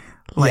great.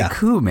 Like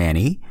who,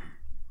 Manny?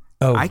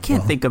 Oh, I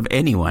can't think of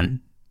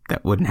anyone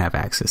that wouldn't have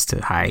access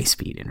to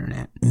high-speed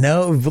internet.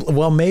 No,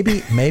 well,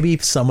 maybe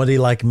somebody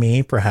like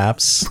me,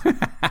 perhaps.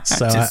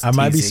 So I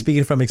might be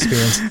speaking from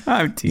experience.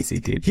 I'm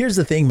teasing, dude. Here's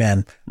the thing,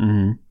 man.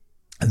 Mm-hmm.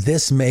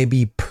 This may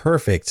be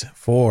perfect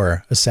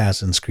for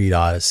Assassin's Creed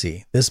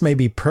Odyssey. This may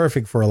be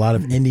perfect for a lot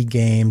of indie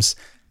games.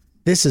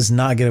 This is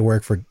not going to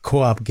work for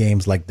co-op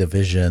games like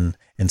Division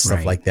and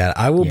stuff like that.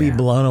 I will be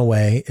blown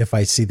away if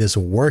I see this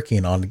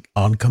working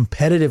on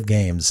competitive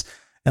games.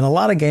 And a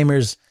lot of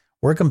gamers,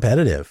 we're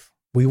competitive.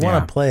 We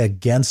want to play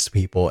against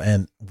people,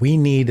 and we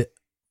need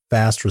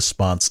fast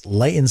response.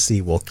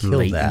 Latency will kill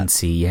that.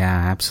 Latency,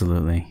 yeah,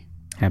 absolutely.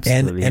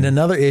 Absolutely. And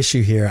another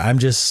issue here, I'm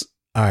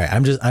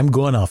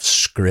going off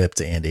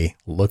script, Andy.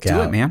 Look out.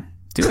 Do it, man.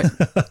 Do it.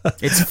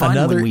 It's fun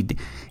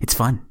it's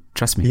fun.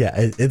 Trust me. Yeah,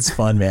 it's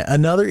fun, man.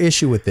 Another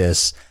issue with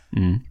this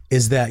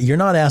is that you're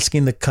not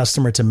asking the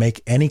customer to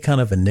make any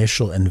kind of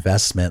initial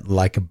investment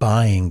like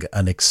buying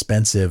an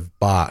expensive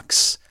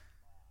box.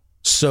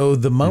 So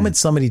the moment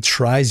somebody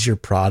tries your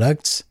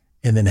product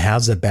and then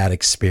has a bad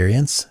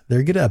experience,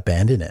 they're going to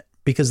abandon it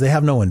because they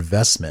have no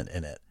investment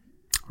in it.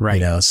 Right. You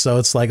know, so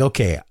it's like,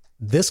 okay,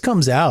 this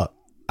comes out.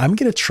 I'm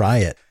going to try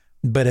it.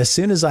 But as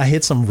soon as I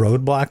hit some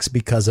roadblocks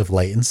because of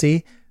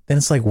latency, then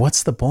it's like,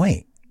 what's the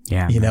point?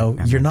 Yeah. You know,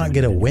 you're not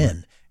going to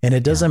win. And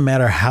it doesn't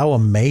matter how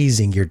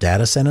amazing your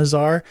data centers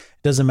are.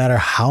 It doesn't matter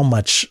how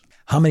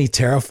many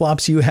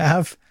teraflops you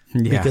have,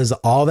 because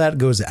all that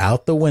goes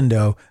out the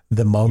window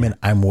the moment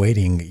I'm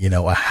waiting,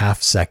 a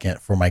half second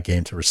for my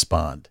game to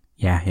respond.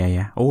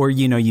 Yeah. Or,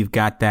 you've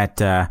got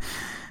that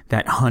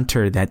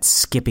hunter that's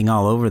skipping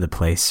all over the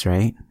place,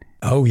 right?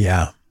 Oh,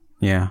 yeah.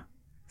 Yeah.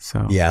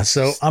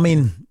 So, I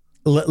mean,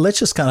 let's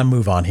just kind of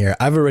move on here.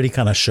 I've already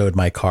kind of showed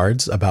my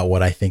cards about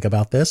what I think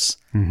about this,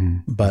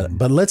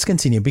 but let's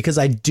continue, because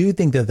I do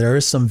think that there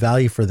is some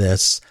value for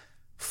this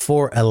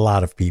for a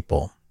lot of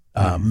people.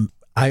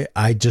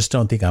 I just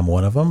don't think I'm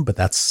one of them,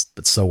 but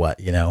so what,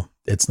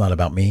 it's not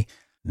about me.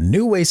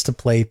 New ways to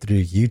play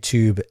through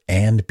YouTube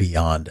and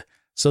beyond.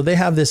 So they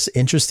have this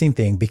interesting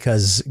thing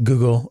because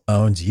Google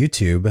owns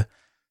YouTube.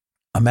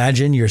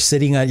 Imagine you're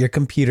sitting at your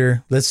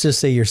computer. Let's just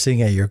say you're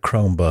sitting at your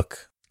Chromebook.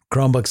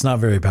 Chromebook's not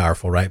very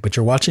powerful, right? But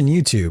you're watching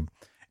YouTube.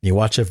 You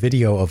watch a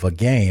video of a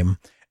game,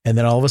 and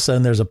then all of a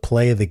sudden there's a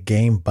play the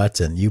game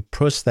button. You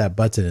push that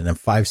button, and in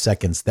 5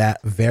 seconds,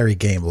 that very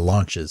game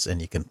launches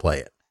and you can play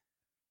it.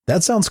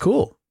 That sounds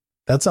cool.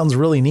 That sounds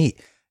really neat.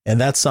 And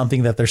that's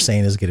something that they're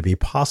saying is going to be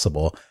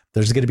possible.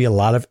 There's going to be a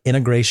lot of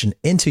integration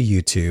into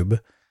YouTube.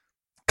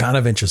 Kind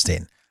of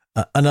interesting.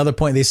 Another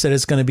point, they said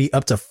it's going to be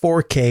up to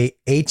 4K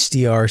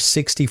HDR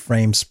 60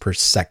 frames per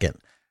second.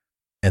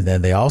 And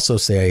then they also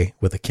say,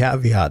 with a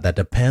caveat, that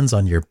depends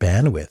on your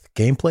bandwidth.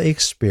 Gameplay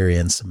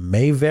experience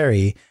may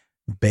vary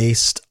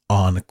based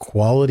on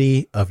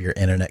quality of your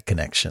internet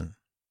connection.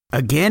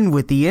 Again,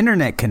 with the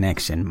internet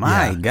connection.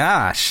 My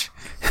gosh.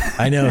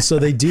 I know. So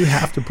they do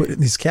have to put in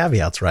these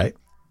caveats, right?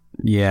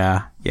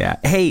 Yeah.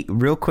 Hey,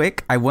 real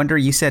quick, I wonder,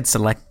 you said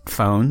select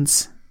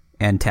phones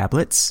and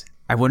tablets.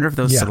 I wonder if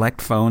those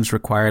select phones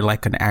require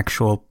like an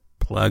actual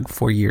plug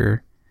for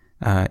your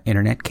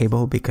internet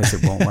cable, because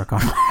it won't work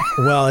on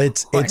well,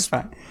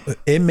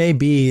 it may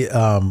be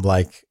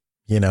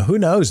who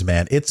knows,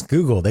 man. It's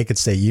Google. They could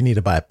say you need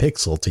to buy a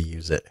Pixel to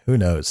use it. Who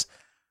knows?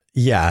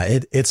 Yeah,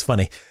 it's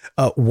funny.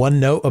 One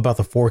note about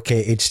the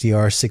 4K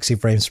HDR 60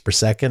 frames per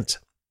second.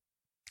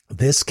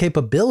 This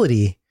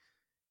capability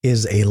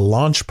is a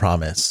launch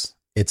promise.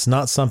 It's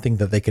not something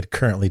that they could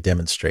currently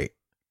demonstrate.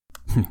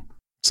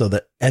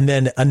 And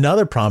then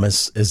another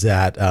promise is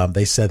that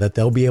they said that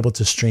they'll be able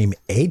to stream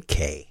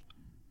 8K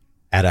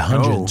at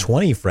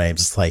 120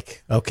 frames. It's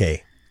like,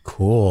 okay,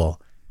 cool.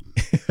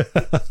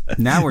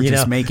 Now we're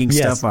just making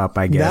stuff up,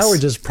 I guess. Now we're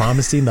just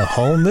promising the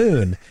whole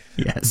moon.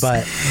 Yes.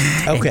 But,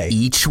 okay. And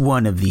each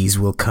one of these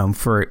will come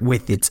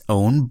with its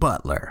own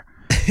butler.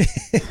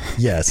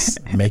 Yes,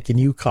 making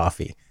you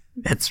coffee.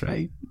 That's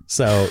right.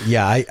 So,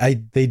 yeah,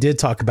 they did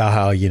talk about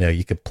how,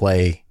 you could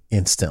play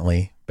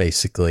instantly,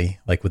 basically,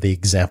 like with the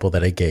example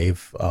that I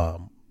gave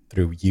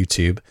through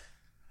YouTube.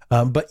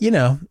 But,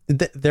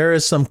 there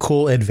is some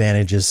cool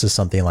advantages to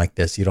something like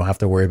this. You don't have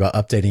to worry about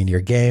updating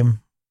your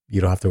game. You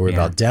don't have to worry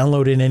about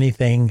downloading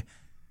anything.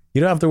 You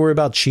don't have to worry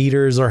about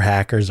cheaters or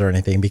hackers or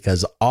anything,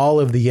 because all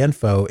of the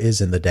info is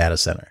in the data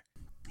center.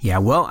 Yeah,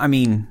 well, I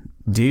mean,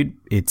 dude,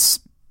 it's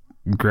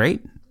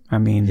great. I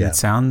mean, it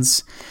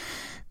sounds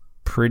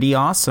pretty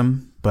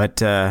awesome.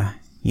 But,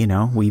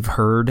 we've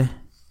heard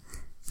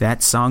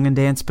that song and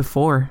dance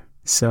before.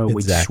 So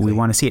we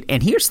want to see it.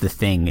 And here's the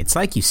thing. It's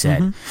like you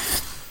said.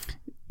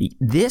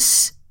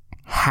 This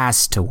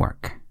has to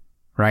work,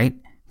 right?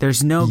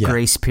 There's no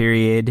grace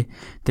period.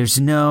 There's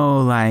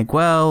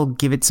no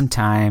give it some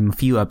time, a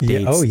few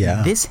updates. Yeah. Oh,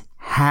 yeah. This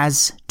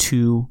has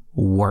to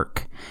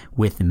work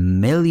with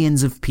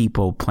millions of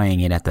people playing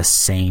it at the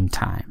same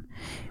time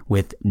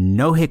with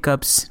no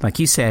hiccups. Like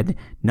you said,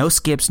 no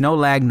skips, no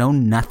lag, no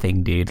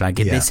nothing, dude. Like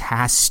this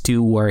has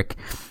to work.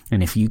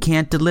 And if you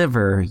can't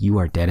deliver, you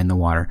are dead in the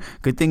water.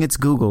 Good thing it's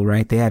Google,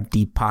 right? They have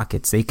deep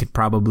pockets. They could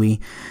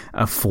probably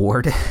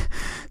afford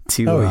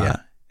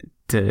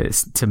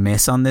to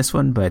miss on this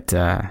one. But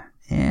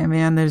yeah,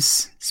 man,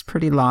 it's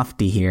pretty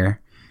lofty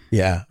here.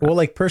 Yeah. Well,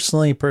 like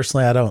personally,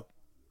 I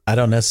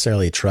don't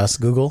necessarily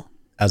trust Google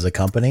as a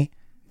company.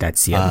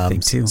 That's the other thing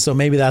too. So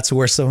maybe that's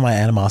where some of my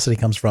animosity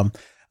comes from.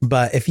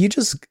 But if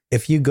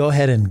you go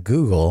ahead and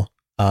Google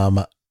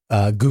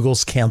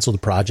Google's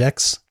canceled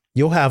projects,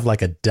 you'll have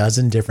like a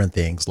dozen different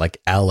things like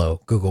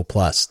Allo, Google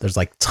Plus. There's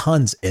like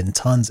tons and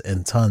tons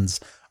and tons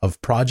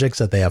of projects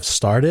that they have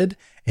started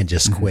and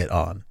just quit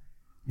on.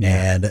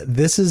 Yeah. And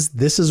this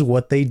is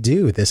what they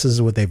do. This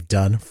is what they've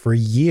done for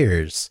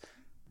years.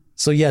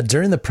 So yeah,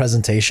 during the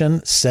presentation,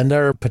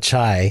 Sundar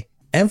Pichai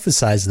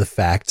emphasized the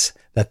fact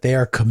that they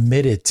are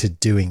committed to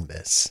doing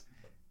this.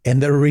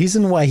 And the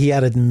reason why he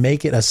had to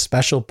make it a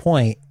special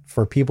point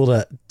for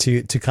people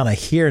to kind of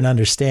hear and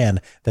understand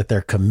that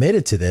they're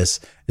committed to this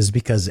is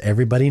because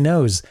everybody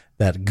knows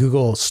that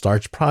Google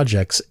starts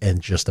projects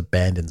and just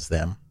abandons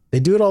them. They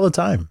do it all the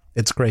time.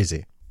 It's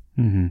crazy.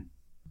 Mm-hmm.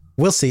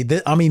 We'll see.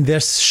 I mean,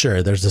 there's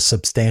a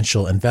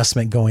substantial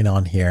investment going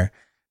on here.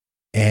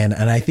 And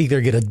I think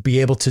they're going to be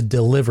able to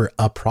deliver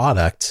a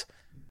product,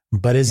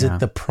 but is it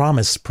the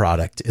promised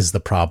product is the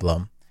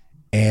problem?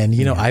 And,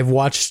 you know, I've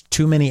watched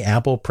too many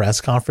Apple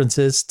press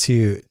conferences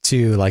to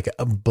like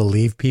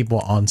believe people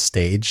on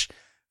stage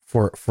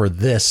for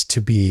this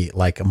to be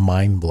like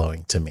mind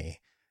blowing to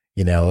me.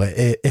 You know,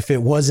 if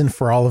it wasn't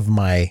for all of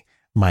my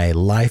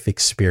life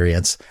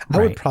experience, I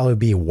would probably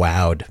be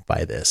wowed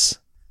by this,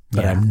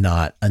 but I'm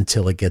not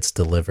until it gets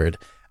delivered.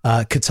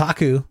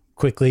 Kotaku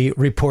quickly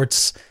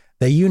reports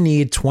that you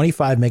need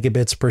 25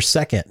 megabits per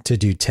second to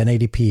do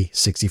 1080p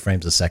 60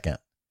 frames a second.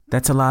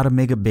 That's a lot of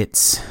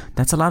megabits.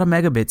 That's a lot of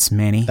megabits,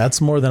 Manny.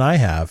 That's more than I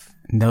have.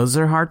 Those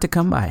are hard to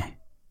come by.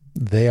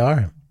 They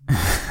are.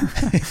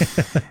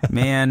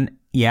 Man,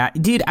 yeah.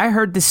 Dude, I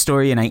heard this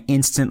story and I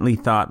instantly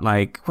thought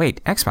like,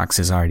 wait, Xbox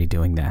is already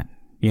doing that.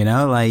 You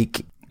know,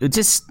 like it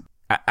just,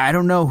 I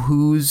don't know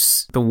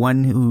who's the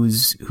one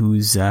who's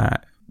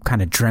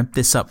kind of dreamt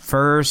this up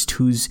first,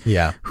 whose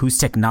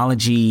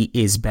technology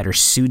is better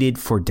suited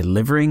for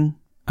delivering.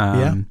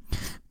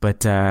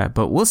 But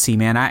we'll see,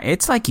 man.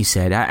 It's like you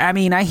said. I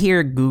mean, I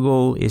hear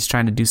Google is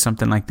trying to do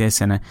something like this,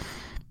 and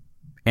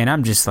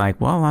I'm just like,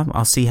 well,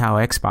 I'll see how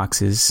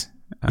Xbox is.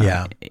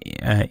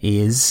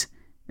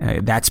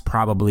 That's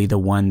probably the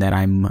one that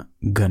I'm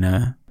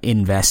gonna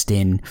invest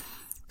in,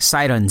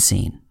 sight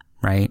unseen,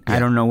 right? Yeah. I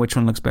don't know which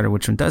one looks better,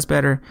 which one does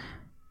better.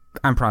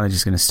 I'm probably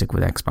just gonna stick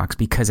with Xbox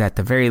because at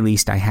the very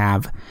least, I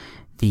have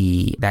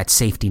that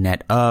safety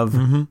net of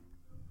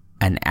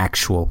an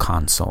actual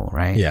console,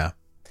 right? Yeah.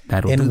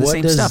 That'll do the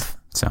same stuff.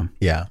 So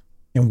yeah.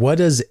 And what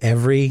does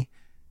every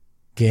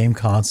game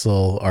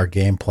console or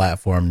game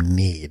platform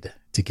need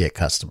to get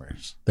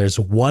customers? There's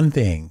one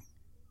thing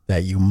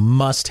that you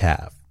must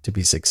have to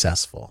be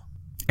successful.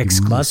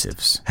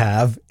 Exclusives. You must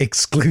have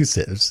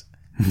exclusives.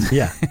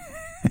 Yeah.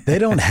 They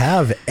don't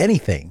have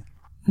anything.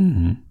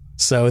 Mm-hmm.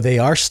 So they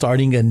are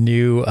starting a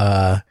new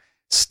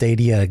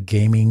Stadia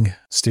gaming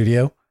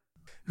studio.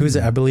 Who's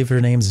it? I believe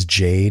her name's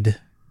Jade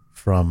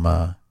from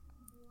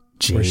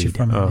Jade. Where's she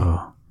from?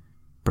 Oh.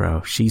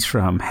 Bro, she's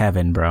from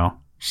heaven, bro.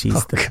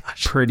 She's the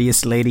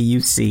prettiest lady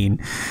you've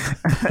seen.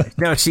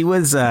 No, she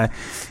was.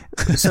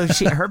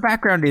 Her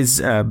background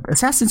is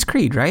Assassin's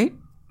Creed, right?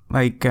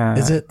 Like,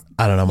 is it?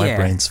 I don't know. My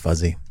brain's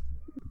fuzzy.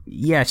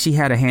 Yeah, she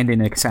had a hand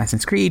in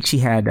Assassin's Creed. She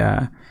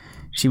had.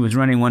 She was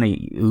running one of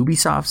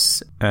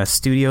Ubisoft's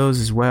studios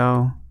as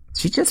well.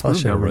 She just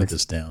moved over. Wrote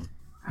this down.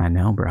 I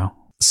know, bro.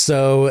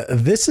 So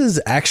this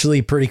is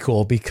actually pretty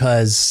cool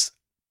because,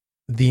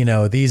 you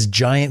know, these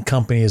giant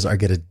companies are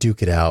going to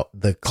duke it out.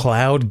 The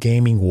cloud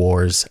gaming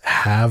wars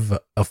have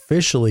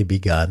officially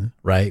begun,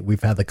 right?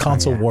 We've had the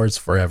console wars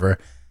forever.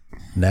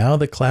 Now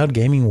the cloud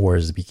gaming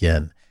wars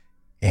begin.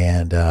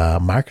 And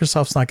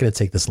Microsoft's not going to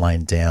take this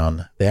line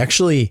down. They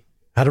actually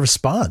had a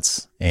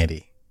response,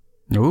 Andy.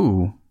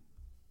 Ooh.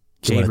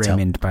 Jade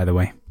Raymond, by the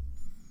way.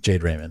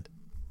 Jade Raymond.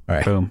 All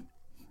right. Boom.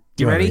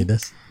 You ready? Read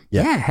this?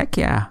 Yeah, heck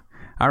yeah.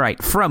 All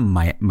right. From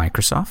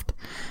Microsoft.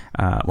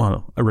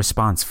 A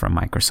response from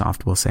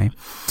Microsoft, we'll say.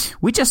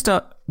 We just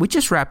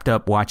wrapped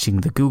up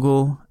watching the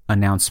Google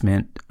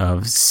announcement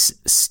of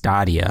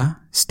Stadia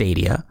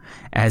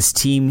as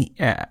team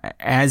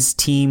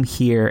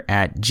here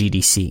at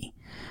GDC.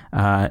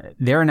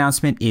 Their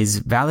announcement is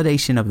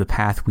validation of the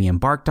path we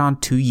embarked on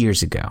 2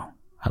 years ago.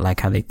 I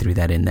like how they threw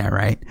that in there,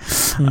 right?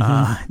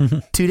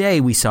 Today,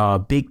 we saw a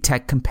big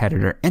tech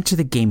competitor enter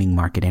the gaming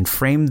market and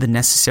frame the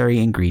necessary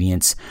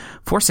ingredients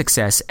for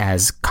success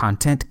as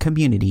content,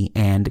 community,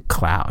 and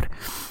cloud.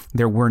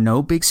 There were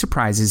no big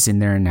surprises in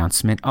their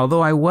announcement,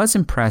 although I was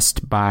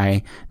impressed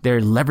by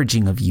their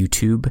leveraging of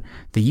YouTube,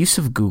 the use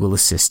of Google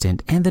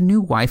Assistant, and the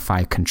new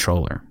Wi-Fi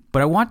controller.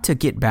 But I want to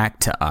get back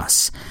to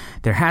us.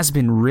 There has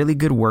been really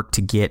good work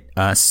to get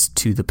us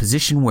to the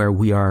position where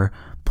we are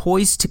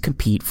poised to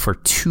compete for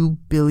 2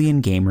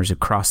 billion gamers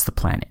across the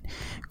planet.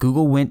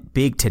 Google went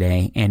big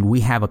today, and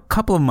we have a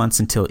couple of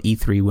months until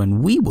E3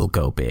 when we will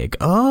go big.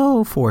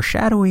 Oh,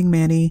 foreshadowing,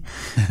 Manny.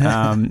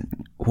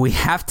 We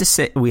have to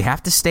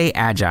stay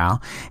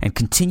agile and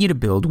continue to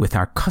build with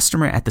our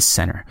customer at the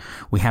center.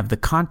 We have the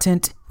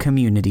content,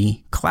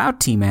 community, cloud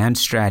team, and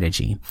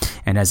strategy.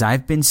 And as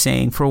I've been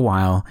saying for a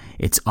while,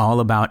 it's all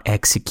about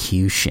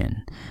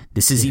execution.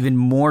 This is even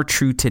more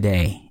true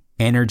today.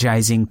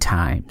 Energizing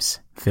times.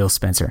 Phil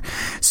Spencer.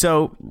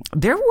 So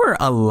there were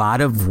a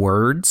lot of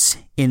words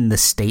in the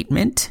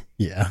statement.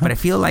 Yeah. But I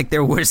feel like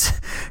there was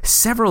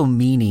several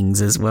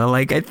meanings as well.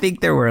 Like, I think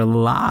there were a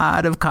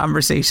lot of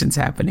conversations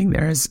happening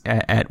there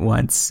at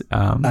once.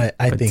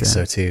 I think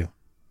so too.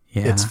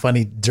 Yeah. It's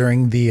funny,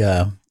 during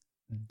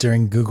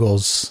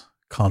Google's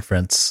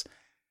conference,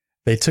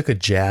 they took a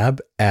jab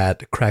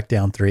at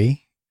Crackdown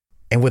 3.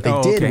 And what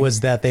they did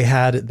was that they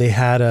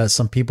had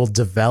some people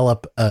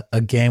develop a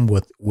game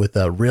with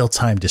a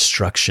real-time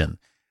destruction.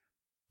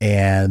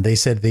 And they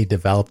said they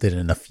developed it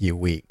in a few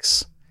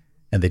weeks,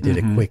 and they did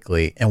it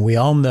quickly. And we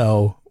all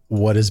know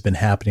what has been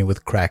happening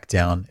with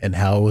Crackdown and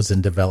how it was in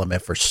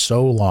development for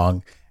so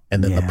long.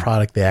 And then the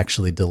product they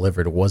actually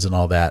delivered wasn't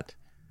all that,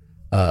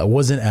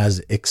 wasn't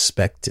as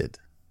expected.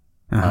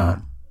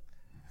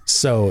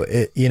 So,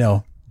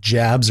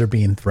 jabs are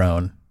being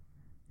thrown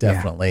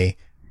definitely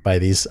by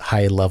these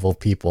high level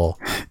people.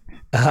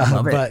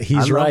 But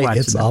he's right.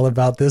 It's all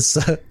about this.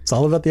 It's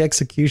all about the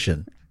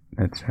execution.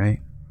 That's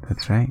right.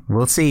 That's right.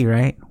 We'll see,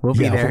 right? We'll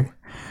be there.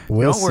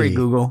 Don't worry,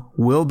 Google.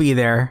 We'll be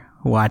there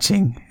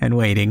watching and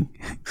waiting.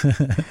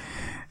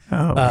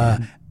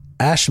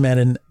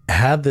 Ashman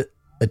had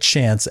a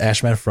chance.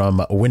 Ashman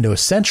from Windows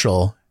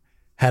Central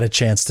had a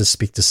chance to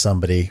speak to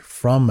somebody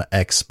from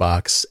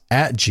Xbox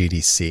at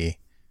GDC.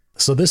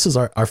 So this is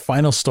our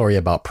final story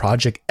about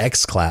Project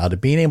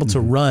xCloud being able to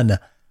run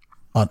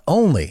on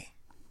only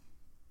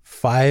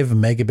 5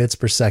 megabits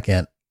per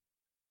second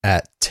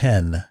at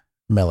 10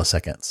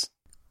 milliseconds.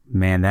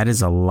 Man, that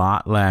is a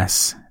lot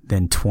less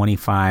than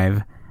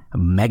 25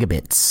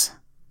 megabits.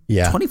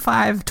 Yeah.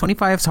 25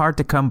 is hard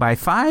to come by.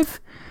 5's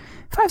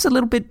a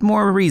little bit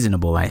more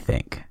reasonable, I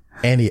think.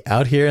 Andy,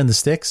 out here in the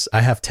sticks, I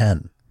have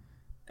 10.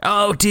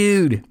 Oh,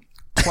 dude.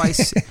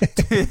 Twice.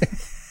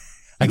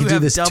 I can do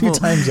this double, 2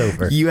 times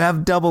over. You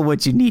have double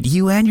what you need.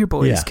 You and your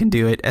boys can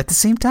do it at the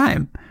same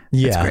time.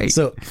 That's great.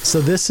 So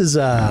this is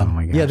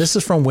this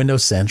is from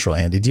Windows Central,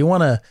 Andy. Do you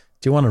want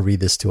to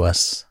read this to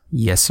us?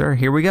 Yes, sir.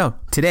 Here we go.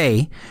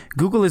 Today,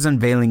 Google is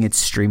unveiling its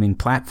streaming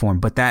platform,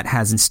 but that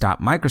hasn't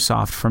stopped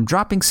Microsoft from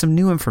dropping some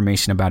new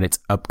information about its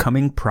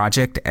upcoming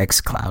Project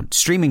xCloud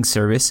streaming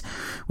service,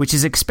 which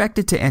is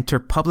expected to enter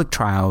public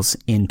trials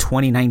in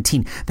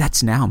 2019.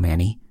 That's now,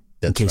 Manny,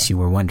 in case you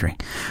were wondering.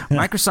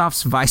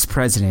 Microsoft's vice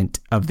president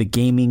of the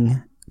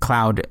gaming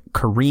cloud,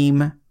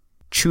 Kareem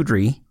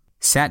Choudhury,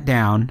 sat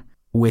down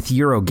with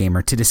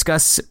Eurogamer to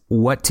discuss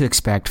what to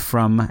expect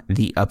from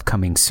the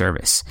upcoming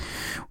service.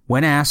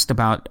 When asked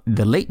about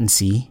the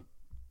latency,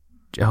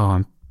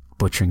 I'm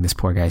butchering this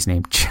poor guy's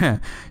name,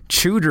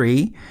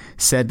 Choudhury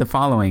said the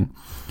following: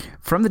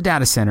 from the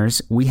data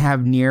centers we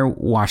have near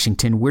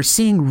Washington, we're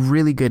seeing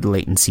really good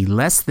latency,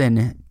 less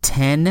than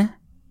 10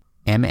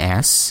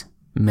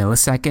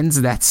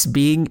 milliseconds that's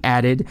being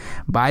added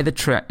by the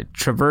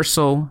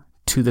traversal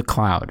to the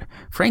cloud.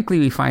 Frankly,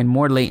 we find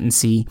more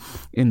latency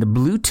in the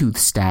Bluetooth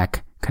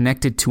stack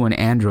connected to an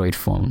Android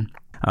phone.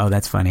 Oh,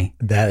 that's funny.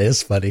 That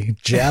is funny.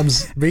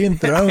 Jabs being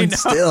thrown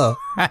still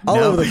all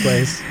over the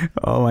place.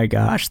 Oh my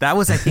gosh. That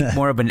was, I think,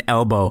 more of an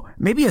elbow.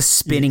 Maybe a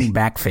spinning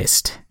back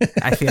fist.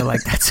 I feel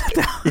like that's what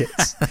that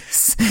was.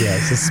 Yeah,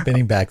 it's a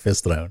spinning back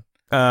fist thrown.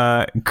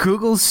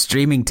 Google's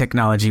streaming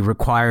technology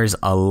requires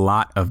a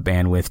lot of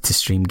bandwidth to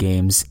stream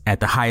games at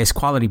the highest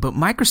quality, but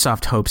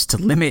Microsoft hopes to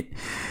limit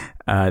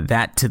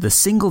that to the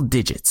single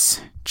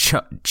digits.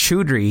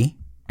 Choudhury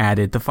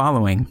added the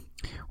following: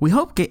 We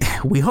hope to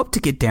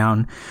get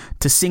down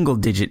to single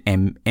digit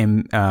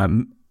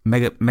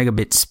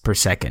megabits per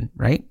second.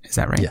 Right? Is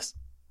that right? Yes.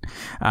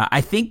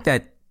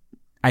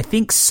 I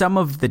think some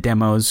of the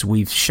demos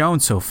we've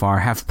shown so far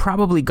have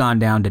probably gone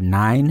down to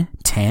 9,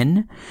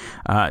 10.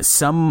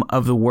 Some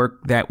of the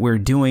work that we're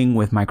doing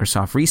with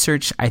Microsoft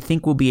Research, I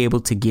think we'll be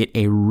able to get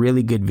a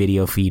really good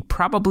video feed,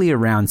 probably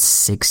around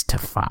 6 to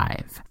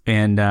 5.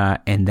 And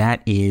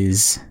that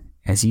is,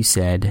 as you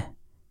said,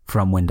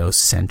 from Windows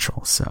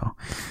Central. So,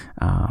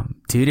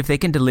 dude, if they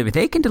can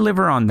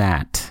deliver on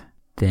that,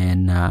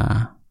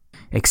 then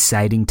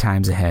exciting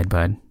times ahead,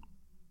 bud.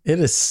 It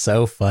is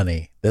so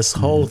funny. This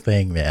whole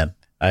thing, man.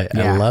 I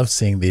love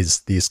seeing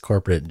these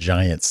corporate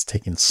giants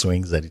taking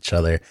swings at each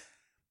other.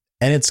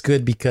 And it's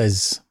good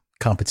because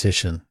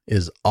competition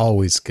is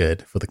always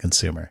good for the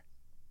consumer.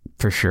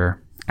 For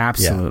sure.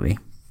 Absolutely. Yeah.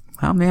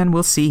 Well, man,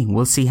 we'll see.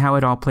 We'll see how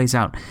it all plays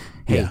out.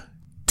 Hey,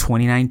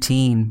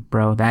 2019,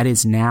 bro, that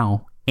is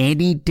now.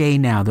 Any day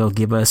now, they'll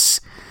give us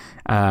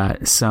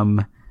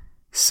some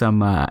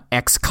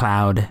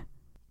xCloud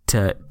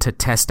to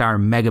test our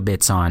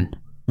megabits on.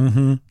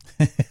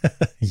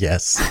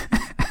 Yes,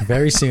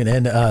 very soon.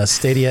 And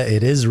Stadia,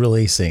 it is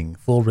releasing,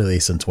 full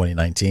release in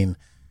 2019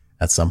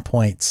 at some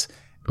point.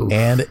 Oof.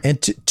 And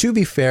to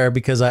be fair,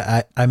 because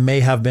I may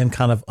have been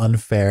kind of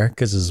unfair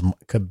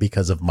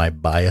because of my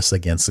bias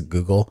against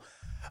Google.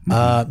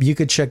 You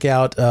could check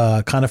out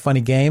Kind of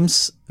Funny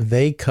Games.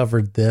 They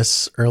covered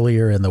this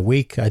earlier in the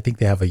week. I think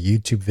they have a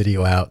YouTube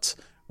video out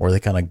where they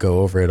kind of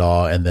go over it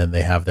all, and then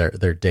they have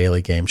their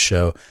daily game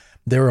show.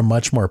 They were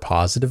much more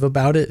positive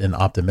about it and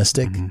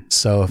optimistic.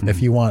 So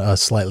if you want a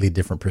slightly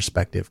different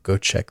perspective, go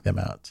check them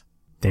out.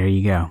 There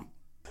you go.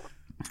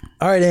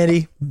 All right,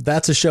 Andy,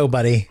 that's a show,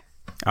 buddy.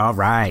 All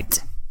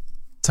right.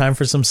 Time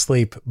for some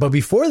sleep. But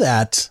before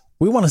that,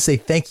 we want to say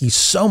thank you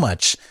so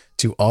much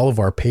to all of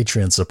our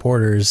Patreon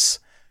supporters.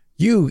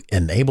 You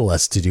enable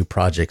us to do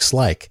projects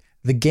like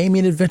the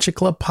Gaming Adventure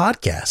Club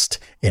podcast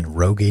and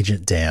Rogue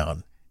Agent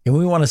Down. And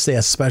we want to say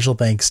a special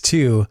thanks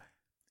to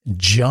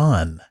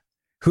John,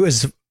 who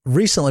has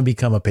recently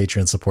become a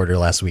Patreon supporter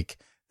last week.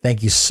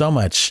 Thank you so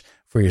much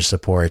for your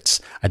support.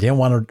 I didn't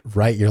want to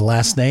write your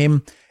last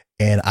name,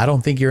 and I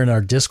don't think you're in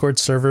our Discord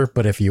server,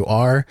 but if you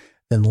are,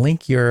 then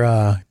link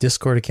your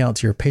Discord account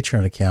to your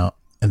Patreon account,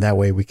 and that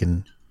way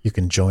you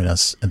can join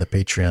us in the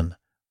Patreon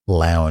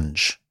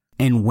lounge.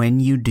 And when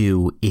you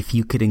do, if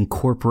you could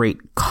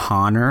incorporate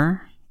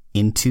Connor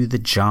into the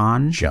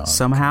John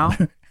somehow,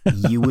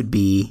 you would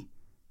be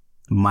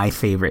my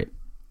favorite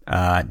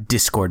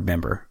Discord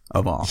member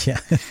of all. Yeah.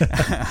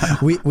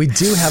 we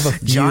do have a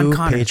few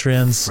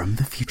patrons from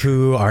the future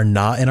who are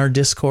not in our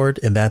Discord,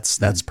 and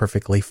that's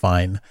perfectly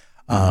fine.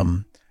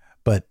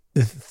 But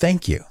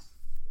thank you.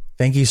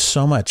 Thank you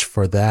so much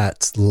for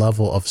that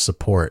level of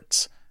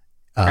support.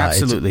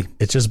 Absolutely.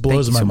 It just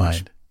blows my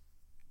mind.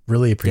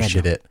 Really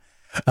appreciate it.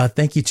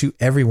 Thank you to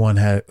everyone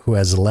who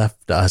has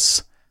left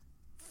us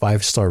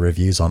 5-star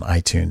reviews on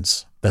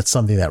iTunes. That's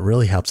something that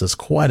really helps us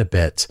quite a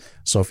bit.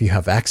 So if you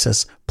have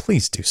access,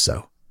 please do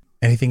so.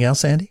 Anything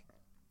else, Andy?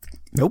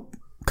 Nope.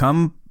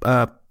 Come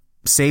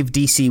save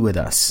DC with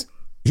us.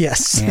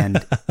 Yes.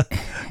 And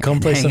come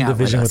play some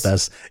Division with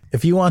us.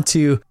 If you want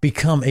to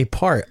become a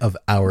part of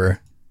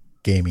our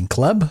gaming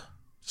club,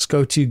 just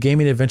go to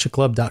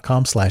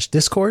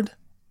gamingadventureclub.com/Discord.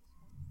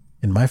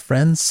 And my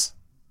friends,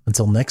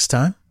 until next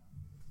time,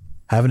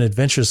 have an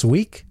adventurous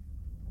week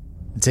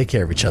and take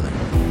care of each other.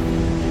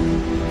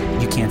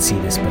 You can't see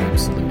this, but I'm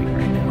saluting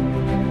right now.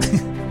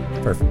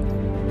 Perfect.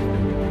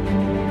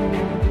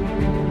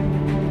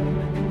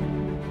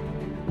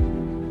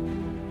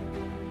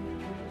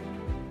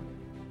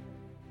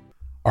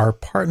 Our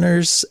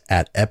partners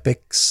at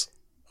Epic's.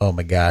 Oh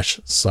my gosh.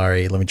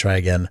 Sorry. Let me try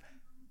again.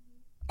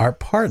 Our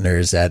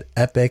partners at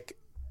Epic.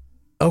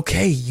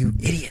 Okay, you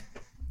idiot.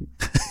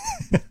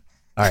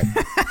 All right.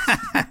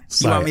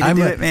 Sorry. You want me to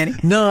do it, Manny?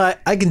 No,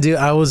 I can do it.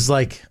 I was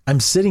like, I'm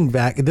sitting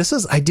back. I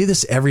do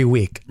this every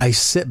week. I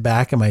sit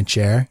back in my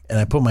chair and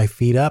I put my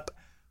feet up,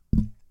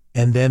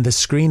 and then the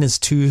screen is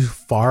too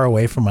far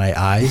away from my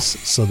eyes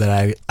so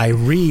that I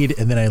read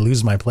and then I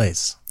lose my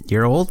place.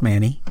 You're old,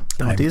 Manny.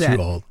 Don't do that. I'm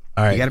too old.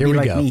 All right, you gotta be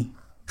like me.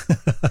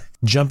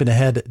 Jumping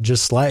ahead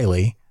just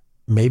slightly,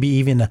 maybe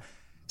even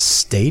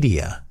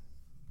Stadia,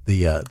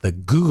 the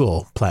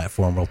Google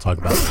platform we'll talk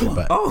about later.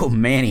 But oh,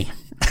 Manny.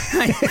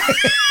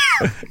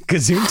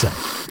 Gazoonta.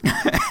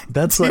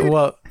 That's like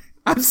what.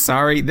 I'm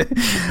sorry.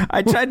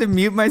 I tried to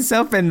mute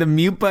myself and the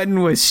mute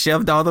button was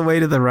shoved all the way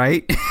to the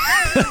right.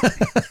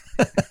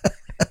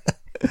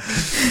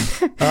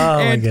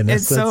 My goodness.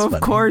 And so, that's of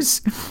funny.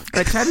 course,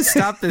 I tried to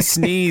stop the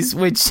sneeze,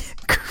 which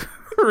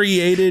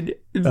created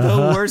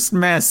the worst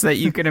mess that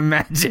you can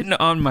imagine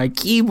on my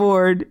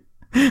keyboard,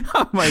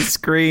 on my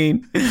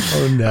screen.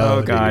 Oh, no.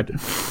 Oh, God.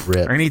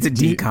 Rip. I need to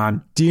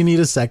decon. Do you need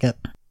a second?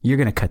 You're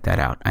going to cut that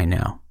out. I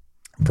know.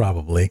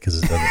 Probably,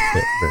 because it doesn't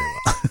fit very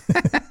well.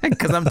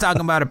 Because I'm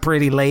talking about a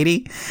pretty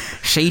lady.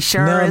 She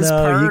sure is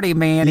pretty,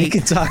 Manny. You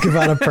can talk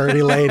about a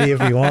pretty lady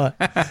if you want.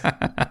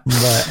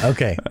 But,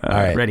 okay. All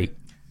right. Ready.